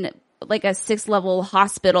in like a 6-level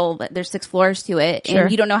hospital. There's 6 floors to it. Sure. And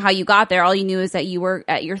you don't know how you got there. All you knew is that you were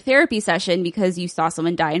at your therapy session because you saw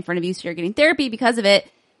someone die in front of you. So you're getting therapy because of it.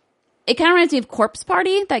 It kind of reminds me of Corpse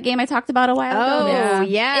Party, that game I talked about a while ago. Oh,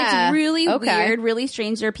 yeah. It's really weird, really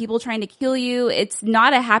strange. There are people trying to kill you. It's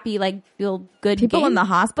not a happy, like, feel good People game. in the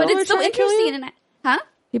hospital But it's are so trying to kill you? interesting. Huh?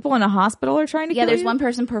 People in a hospital are trying to kill you? Yeah, there's one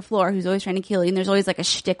person per floor who's always trying to kill you, and there's always like a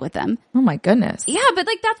shtick with them. Oh my goodness. Yeah, but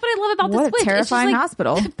like that's what I love about What the a Switch. terrifying it's just, like,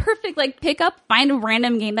 hospital. Perfect, like pick up, find a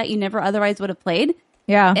random game that you never otherwise would have played,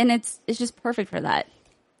 Yeah. and it's just perfect for that.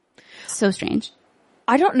 So strange.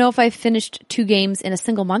 I don't know if I've finished 2 games in a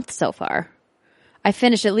single month so far. I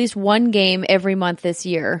finished at least 1 game every month this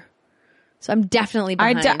year. So I'm definitely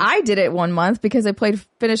behind. I did it 1 month because I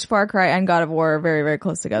finished Far Cry and God of War very, very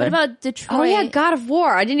close together. What about Detroit? Oh yeah, God of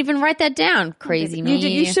War. I didn't even write that down. Crazy me.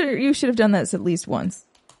 You should have done this at least once.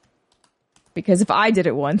 Because if I did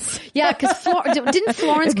it once, Yeah, because didn't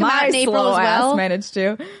Florence if come out my in April slow as well? ass managed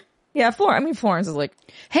to. Yeah, Florence is like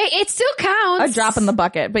Hey, it still counts. a drop in the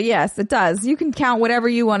bucket. But yes, it does. You can count whatever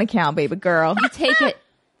you want to count, baby girl. You take it.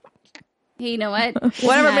 Hey, you know what? Doesn't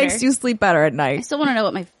Whatever matter. makes you sleep better at I night. still want to know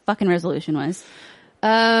what my fucking resolution was.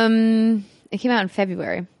 It came out in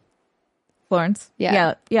February. Florence.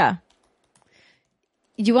 Yeah. Yeah.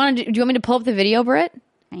 Do you want me to pull up the video, Britt?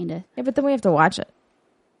 Kinda. Yeah, but then we have to watch it.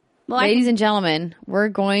 Well, Ladies and gentlemen, we're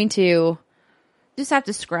going to I just have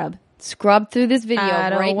to scrub. scrub through this video I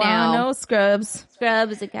don't right want now. no scrubs. Scrub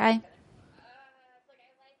is a guy.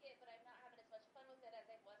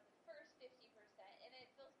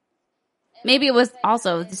 Maybe it was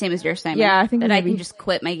also the same as yours, Simon. Yeah, I think that I maybe. can just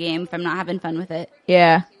quit my game if I'm not having fun with it.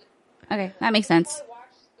 Yeah. Okay, that makes sense.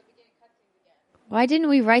 Why didn't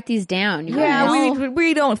we write these down? You Yeah, guys?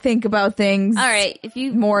 we don't think about things All right, if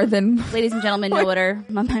you, more than ladies and gentlemen, know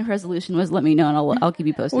what my resolution was, let me know and I'll keep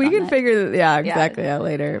you posted. we on can that. figure exactly out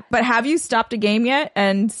later. But have you stopped a game yet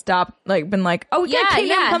and been like, oh, we got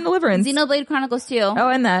Kingdom Come Deliverance? Xenoblade Chronicles 2. Oh,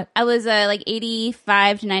 and that. I was like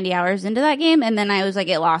 85 to 90 hours into that game, and then I was like,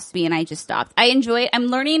 it lost me, and I just stopped. I'm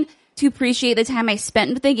learning to appreciate the time I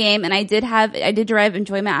spent with the game, and I did derive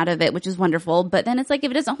enjoyment out of it, which is wonderful. But then it's like,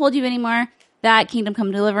 if it doesn't hold you anymore, that Kingdom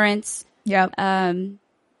Come Deliverance, Yeah.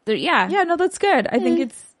 yeah, No, that's good. I think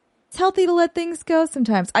it's healthy to let things go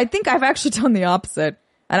sometimes. I think I've actually done the opposite,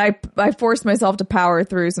 and I forced myself to power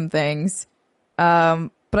through some things.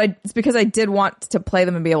 But it's because I did want to play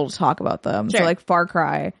them and be able to talk about them. Sure. So like Far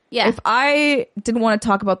Cry. Yeah. If I didn't want to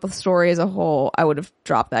talk about the story as a whole, I would have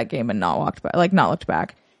dropped that game and not looked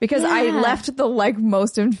back. Because I Yeah. left the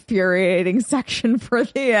most infuriating section for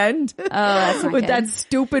the end. Oh, that's not with good. that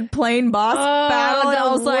stupid plane boss battle. And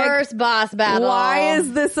I was like, worst boss battle. why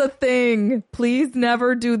is this a thing? Please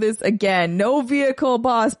never do this again. No vehicle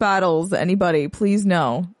boss battles. Anybody, please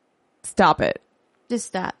no. Stop it. Just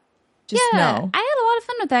stop. Just yeah, no. I had a lot of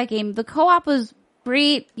fun with that game. The co-op was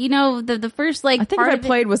great. You know, the first I think if part I of it-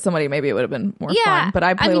 played with somebody, maybe it would have been more fun. But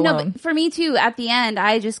I played alone. No, but for me too, at the end,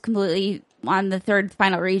 I just completely, on the third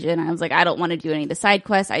final region, I was like, I don't want to do any of the side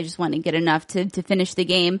quests. I just want to get enough to finish the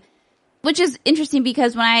game. Which is interesting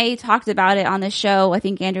because when I talked about it on the show, I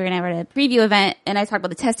think Andrew and I were at a preview event, and I talked about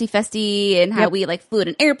the Testy Festy and how we flew in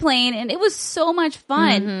an airplane, and it was so much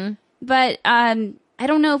fun. Mm-hmm. But I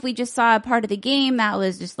don't know if we just saw a part of the game that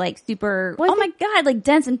was just like super, my god, like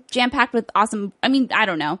dense and jam packed with awesome. I mean, I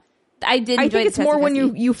don't know. I did. I enjoy think it's the more Testy when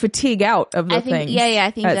Festy. you fatigue out of the I think- things. yeah, I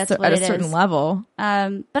think that's what at it a certain is. level. But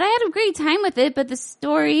I had a great time with it. But the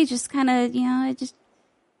story just kind of,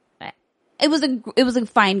 it was a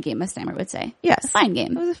fine game this time, I would say. Yes, A fine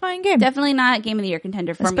game. It was a fine game. Definitely not game of the year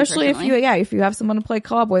contender for Especially me. if you have someone to play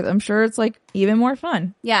co-op with, I'm sure it's like even more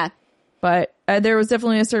fun. Yeah. But there was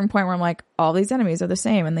definitely a certain point where I'm like, all these enemies are the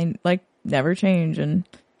same and they like never change. And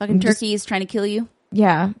Fucking just- turkey is trying to kill you.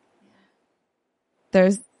 yeah,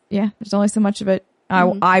 there's only so much of it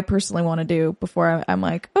I personally want to do before I'm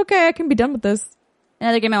like, okay, I can be done with this.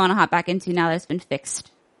 Another game I want to hop back into now that it's been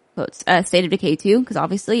fixed. Quotes, State of Decay 2, because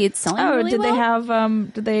obviously it's selling really did well. they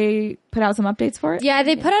have did they put out some updates for it? Yeah,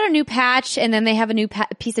 they put out a new patch, and then they have a new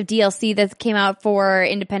piece of DLC that came out for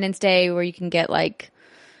Independence Day, where you can get like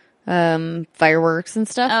fireworks and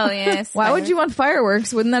stuff. Oh yes. Why would you want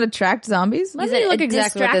fireworks? Wouldn't that attract zombies? Let Is me it look a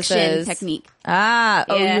exactly what this distraction is. technique? Oh,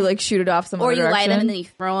 Yeah. you like shoot it off some Or other you light direction? them and then you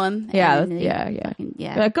throw them. Yeah, and then yeah. fucking-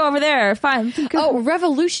 yeah. You're like, go over there. Fine. Oh,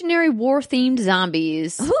 Revolutionary War themed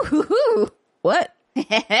zombies. What?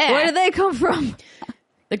 Where did they come from?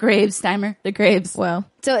 The graves, Steimer. The graves. Well,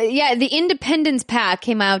 So yeah, the Independence Pack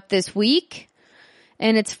came out this week,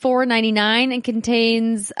 and it's $4.99 and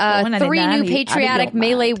contains $4.99 3 new the patriotic audio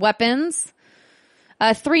melee mod. weapons,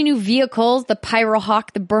 3 new vehicles: the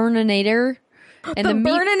Pyrohawk, the Burninator, and the meat.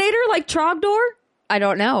 Burninator like Trogdor? I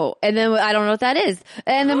don't know, and then I don't know what that is,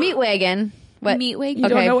 and the Meat Wagon. What? Meat wagon. You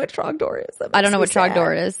Okay. don't know what Trogdor is. That I don't know what makes me sad.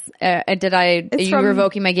 Trogdor is. Did I? Are It's you from-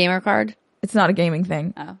 revoking my gamer card? It's not a gaming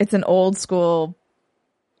thing. Oh. It's an old school.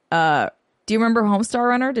 Do you remember Homestar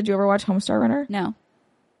Runner? Did you ever watch Homestar Runner? No.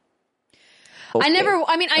 I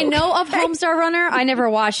know of Homestar Runner. I never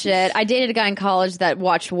watched it. I dated a guy in college that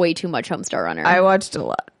watched way too much Homestar Runner. I watched a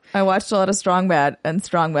lot. I watched a lot of Strong Bad, and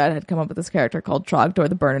Strong Bad had come up with this character called Trogdor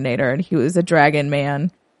the Burninator, and he was a dragon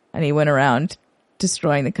man, and he went around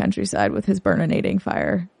destroying the countryside with his burninating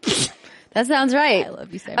fire. That sounds right. I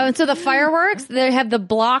love you, Sam. Oh, and so the fireworks, they have the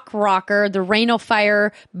Block Rocker, the Rain of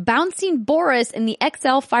Fire, Bouncing Boris, and the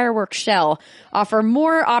XL Fireworks Shell offer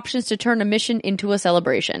more options to turn a mission into a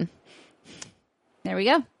celebration. There we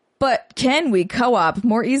go. But can we co-op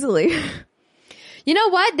more easily? You know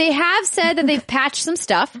what? They have said that they've patched some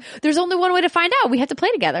stuff. There's only one way to find out. We have to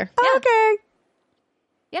play together. Okay.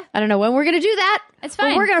 I don't know when we're going to do that. It's but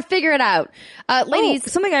fine. we're going to figure it out. Ladies,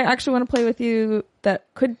 Something I actually want to play with you that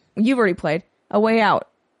you've already played, A Way Out.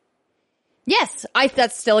 yes,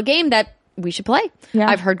 that's still a game that we should play. Yeah.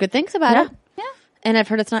 I've heard good things about Yeah. it. Yeah. And I've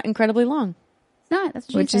heard it's not incredibly long. It's not. That's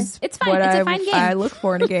what Which she is said. It's fine. what It's a fine game. I look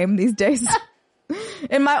for in a game these days.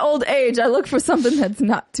 In my old age, I look for something that's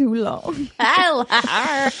not too long.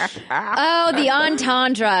 Oh, the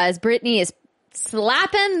entendre, as Brittany is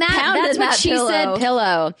slapping that. Pounding That's what that she pillow. said,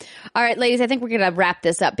 pillow. All right, ladies, I think we're going to wrap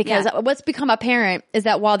this up because Yeah. what's become apparent is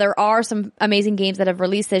that while there are some amazing games that have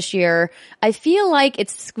released this year, I feel like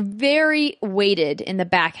it's very weighted in the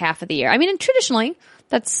back half of the year. I mean, and traditionally,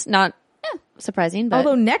 that's not surprising, but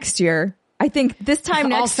Although next year, I think this time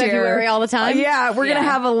All next year, February all the time? Yeah, we're gonna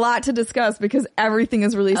Yeah. have a lot to discuss because everything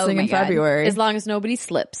is releasing my in God. February. as long as nobody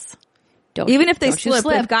slips. Don't Even you- if they don't you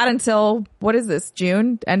slip, they've got until what is this?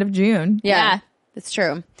 June, end of June. Yeah, Yeah. that's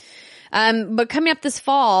true. But coming up this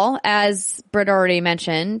fall, as Britt already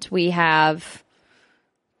mentioned, we have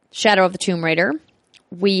Shadow of the Tomb Raider.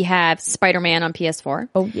 We have Spider-Man on PS4.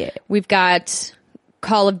 Oh yeah. We've got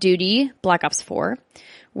Call of Duty, Black Ops 4.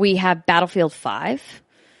 We have Battlefield 5.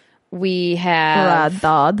 We have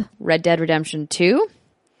Red Dead Redemption 2.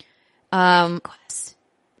 Quest.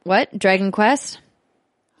 What? Dragon Quest?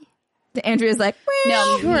 Andrea's like,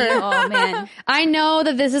 No. Sure. Oh man. I know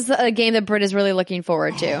that this is a game that Britt is really looking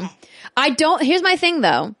forward to. Here's my thing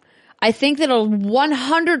though. I think that it'll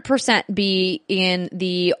 100% be in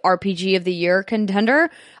the RPG of the year contender.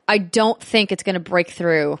 I don't think it's going to break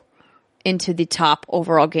through into the top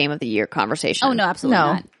overall game of the year conversation. Oh no, absolutely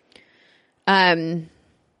No. not.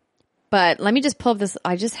 But let me just pull up this.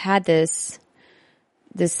 I just had this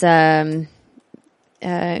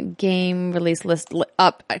game release list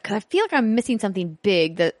up because I feel like I'm missing something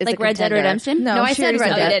big that is Like a Red Dead contender. Redemption? No, No, I she said already Red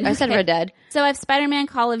said Dead. that. I said Okay. Red Dead. So I have Spider-Man,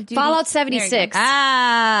 Call of Duty, Fallout There you go.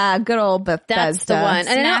 76. good old Bethesda. That's the one. And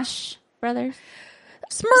I know- Smash Brothers.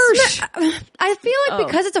 Smirsh. I feel like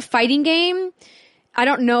because it's a fighting game, I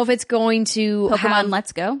don't know if it's going to Pokemon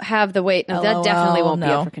Let's Go. have the weight. No, that LOL, definitely won't be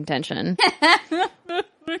no. up for contention.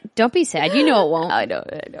 Don't be sad. You know it won't. I know.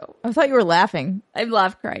 I thought you were laughing. I've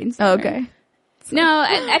laughed crying. Oh, somewhere. okay. No,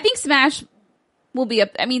 I think Smash will be up.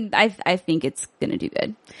 I mean, I think it's gonna do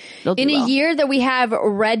good. It'll do In well. a year that we have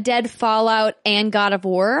Red Dead, Fallout, and God of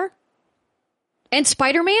War, and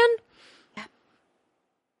Spider-Man.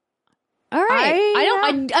 All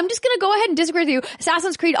right, I'm just gonna go ahead and disagree with you.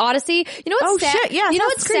 Assassin's Creed Odyssey. You know what's Oh, sad? shit, yeah, you know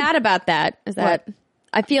Assassin's what's Creed. sad about that is that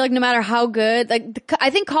I feel like no matter how good, I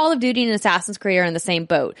think Call of Duty and Assassin's Creed are in the same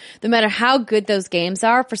boat. No matter how good those games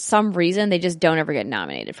are, for some reason they just don't ever get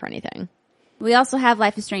nominated for anything. We also have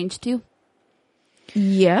Life is Strange 2,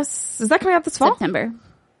 Yes. Is that coming out this fall? September.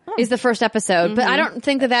 Is the first episode, but I don't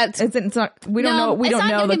think that's. It's not. We don't know. We it's don't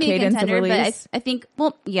not know gonna the be a cadence of contender, release. But I think.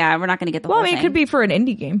 Well, yeah, we're not going to get the Well, I whole mean, it thing. could be for an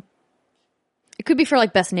indie game It could be for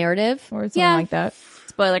like best narrative. or something Yeah. like that.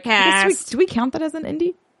 spoiler I guess cast. do we count that as an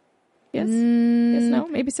indie? Yes. Yes. No.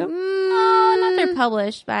 Maybe so. Oh, not they're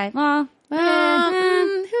published by. Well,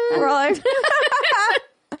 We're all like,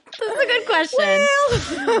 a good question.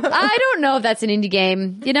 I don't know if that's an indie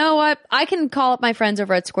game. You know what? I can call up my friends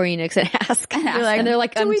over at Square Enix and ask. And they're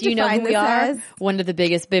like, do you know who we are? One of the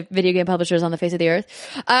biggest video game publishers on the face of the earth.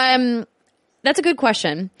 That's a good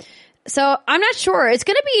question. So I'm not sure. It's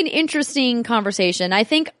going to be an interesting conversation. I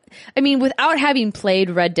mean, without having played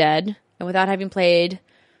Red Dead and without having played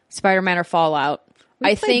Spider-Man or Fallout,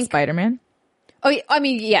 I think Spider-Man. Oh, I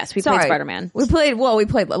mean, yes, we played Spider-Man. We played a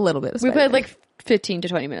little bit of Spider-Man. We played like 15 to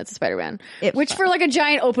 20 minutes of Spider-Man, which for like a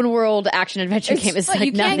giant open world action adventure game is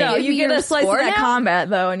like nothing. No, you get a slice of that combat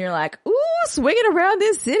though, and you're like, ooh, swinging around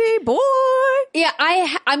this city, boy. Yeah,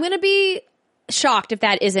 I'm going to be shocked if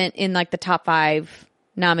that isn't in like the top 5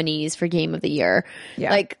 nominees for Game of the Year. Yeah.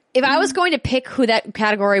 Like, if I was going to pick who that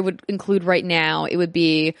category would include right now, it would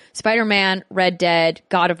be Spider-Man, Red Dead,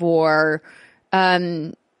 God of War,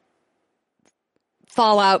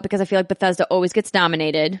 Fallout, because I feel like Bethesda always gets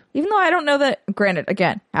nominated. Even though I don't know that, granted,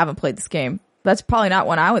 again, I haven't played this game. That's probably not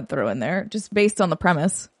one I would throw in there, just based on the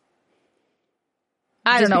premise.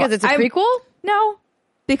 I don't know. Because it's a prequel? No,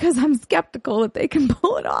 because I'm skeptical that they can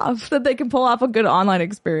pull it off, that they can pull off a good online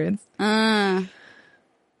experience.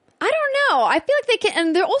 I don't know. I feel like they can,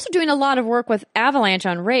 and they're also doing a lot of work with Avalanche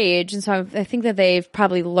on Rage, and so I think that they've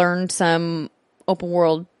probably learned some open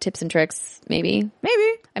world tips and tricks, maybe.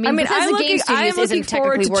 I mean, Bethesda Game Studios isn't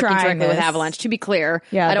technically working directly with Avalanche, to be clear.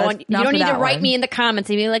 Yeah, I don't want, you don't need to write me in the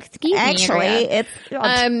comments and be like, excuse me.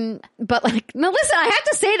 But like, no, listen, I have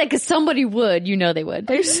to say that because somebody would, they would.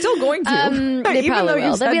 They're still going to. They probably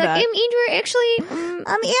will. They'll be like, Andrew,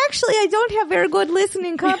 actually, I don't have very good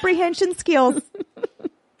listening comprehension skills.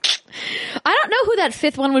 I don't know who that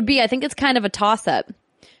 5th one would be. I think it's kind of a toss up.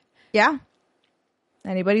 Yeah.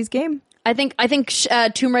 Anybody's game. I think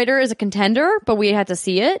Tomb Raider is a contender, but we had to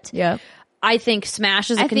see it. Yeah. I think Smash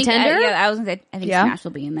is a contender. I was gonna say I think Smash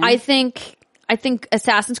will be in there. I think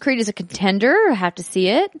Assassin's Creed is a contender. I have to see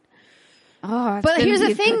it. Oh, but here's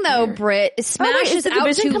the thing, though, Britt. Smash is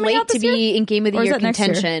out too late to be in Game of the Year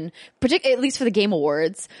contention, at least for the Game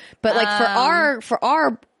Awards. But like for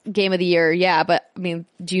our Game of the Year, yeah. But I mean,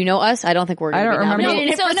 do you know us? I don't think we're going to be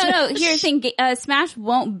nominated. No. Here's the thing: Smash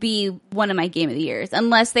won't be one of my Game of the Years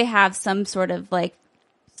unless they have some sort of like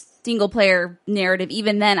single player narrative.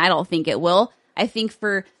 Even then, I don't think it will. I think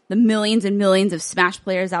for the millions and millions of Smash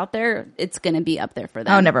players out there, it's going to be up there for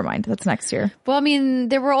them. Oh, never mind. That's next year. Well, I mean,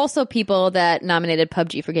 there were also people that nominated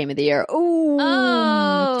PUBG for Game of the Year.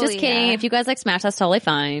 Oh, just kidding. If you guys like Smash, that's totally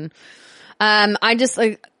fine. I'm just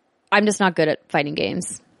not good at fighting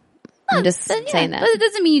games. I'm just saying that. But it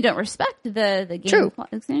doesn't mean you don't respect the game. True.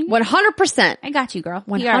 100%. I got you, girl.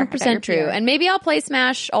 100% true. And maybe I'll play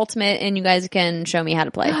Smash Ultimate and you guys can show me how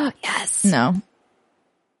to play. Yes. No.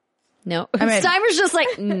 I mean, Steimer's just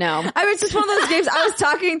like, no. I mean, it's just one of those games. I was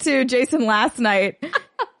talking to Jason last night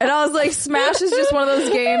and I was like, Smash is just one of those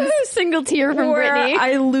games. Single tear from Brittany.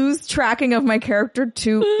 I lose tracking of my character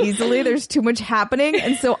too easily. There's too much happening.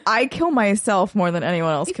 And so I kill myself more than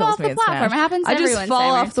anyone else kills me in Smash. It happens to I just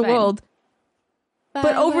fall off the world.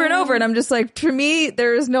 But over and over, and I'm just like, for me,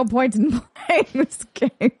 there is no point in playing this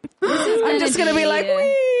game. I'm just going to be like,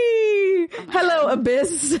 wee! Hello,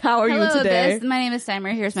 Abyss. How are you today? Abyss. My name is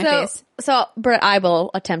Steimer. Here's my face. So, Britt, I will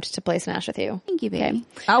attempt to play Smash with you. Thank you, baby.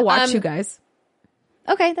 Okay. I'll watch you guys.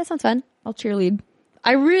 Okay, that sounds fun. I'll cheerlead.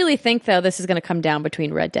 I really think, though, this is going to come down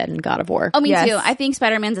between Red Dead and God of War. Oh, me too. I think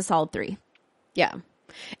Spider-Man's a solid 3. Yeah.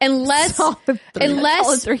 Unless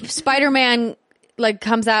Spider-Man like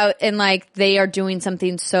comes out and like they are doing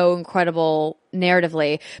something so incredible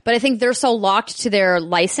narratively, but I think they're so locked to their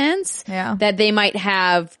license that they might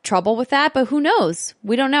have trouble with that, but who knows?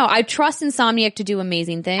 We don't know. I trust Insomniac to do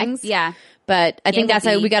amazing things. But I think that's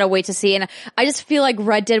we got to wait to see. And I just feel like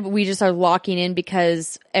Red Dead, we just are locking in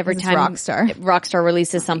because every time Rockstar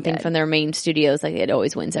releases something from their main studios, like it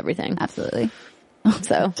always wins everything. Absolutely.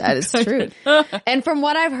 So that is true. And from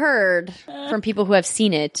what I've heard from people who have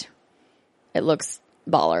seen it, it looks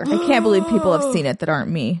baller. I can't believe people have seen it that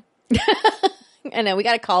aren't me. I know, we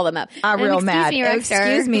got to call them up. I'm real mad.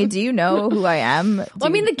 Excuse me, do you know who I am? Well, I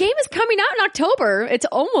mean, the game is coming out in October. It's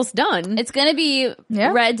almost done. It's going to be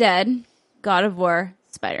Red Dead, God of War,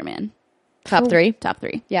 Spider-Man. Top 3? Top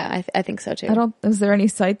 3. Yeah, I think so too. Is there any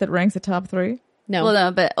site that ranks the top 3? No. Well,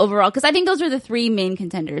 no, but overall, because I think those are the 3 main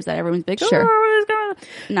contenders that everyone's big. Sure.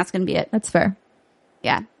 And that's going to be it. That's fair.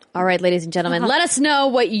 Yeah. All right, ladies and gentlemen, let us know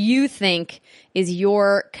what you think is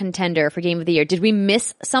your contender for Game of the Year. Did we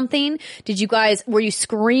miss something? Were you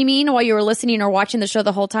screaming while you were listening or watching the show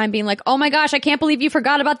the whole time being like, oh my gosh, I can't believe you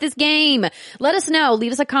forgot about this game. Let us know.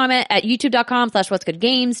 Leave us a comment at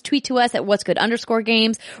youtube.com/whatsgoodgames. Tweet to us at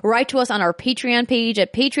whatsgood_games. Write to us on our Patreon page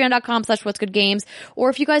at patreon.com/whatsgoodgames. Or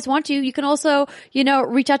if you guys want to, you can also,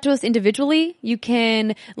 reach out to us individually. You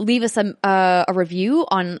can leave us a review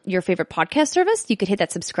on your favorite podcast service. You could hit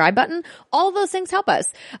that subscribe button. All those things help us.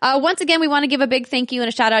 Once again, we want to give a big thank you and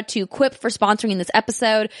a shout out to Quip for sponsoring this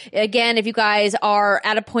episode. Again, if you guys are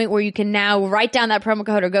at a point where you can now write down that promo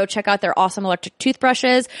code or go check out their awesome electric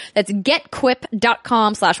toothbrushes, that's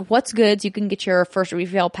getquip.com/whatsgood. You can get your first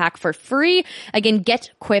refill pack for free. Again,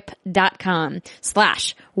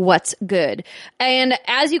 getquip.com/whatsgood. And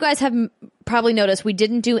as you guys have probably noticed, we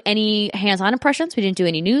didn't do any hands-on impressions, we didn't do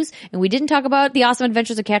any news, and we didn't talk about the Awesome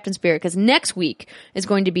Adventures of Captain Spirit, because next week is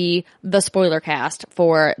going to be the spoiler cast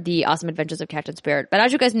for the Awesome Adventures of Captain Spirit. But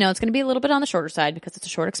as you guys know, it's going to be a little bit on the shorter side because it's a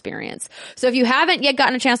short experience. So if you haven't yet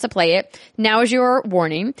gotten a chance to play it, now is your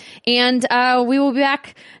warning. And we will be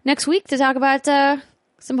back next week to talk about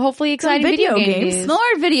some hopefully exciting video games.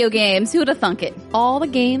 More video games. Who would have thunk it? All the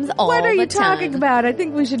games, all the time. What are you talking about? I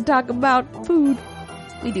think we should talk about food.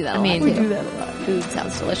 We do that a lot. We do that a lot. Food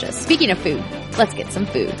sounds delicious. Speaking of food, let's get some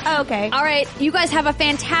food. Okay. All right, you guys have a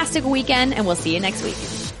fantastic weekend, and we'll see you next week.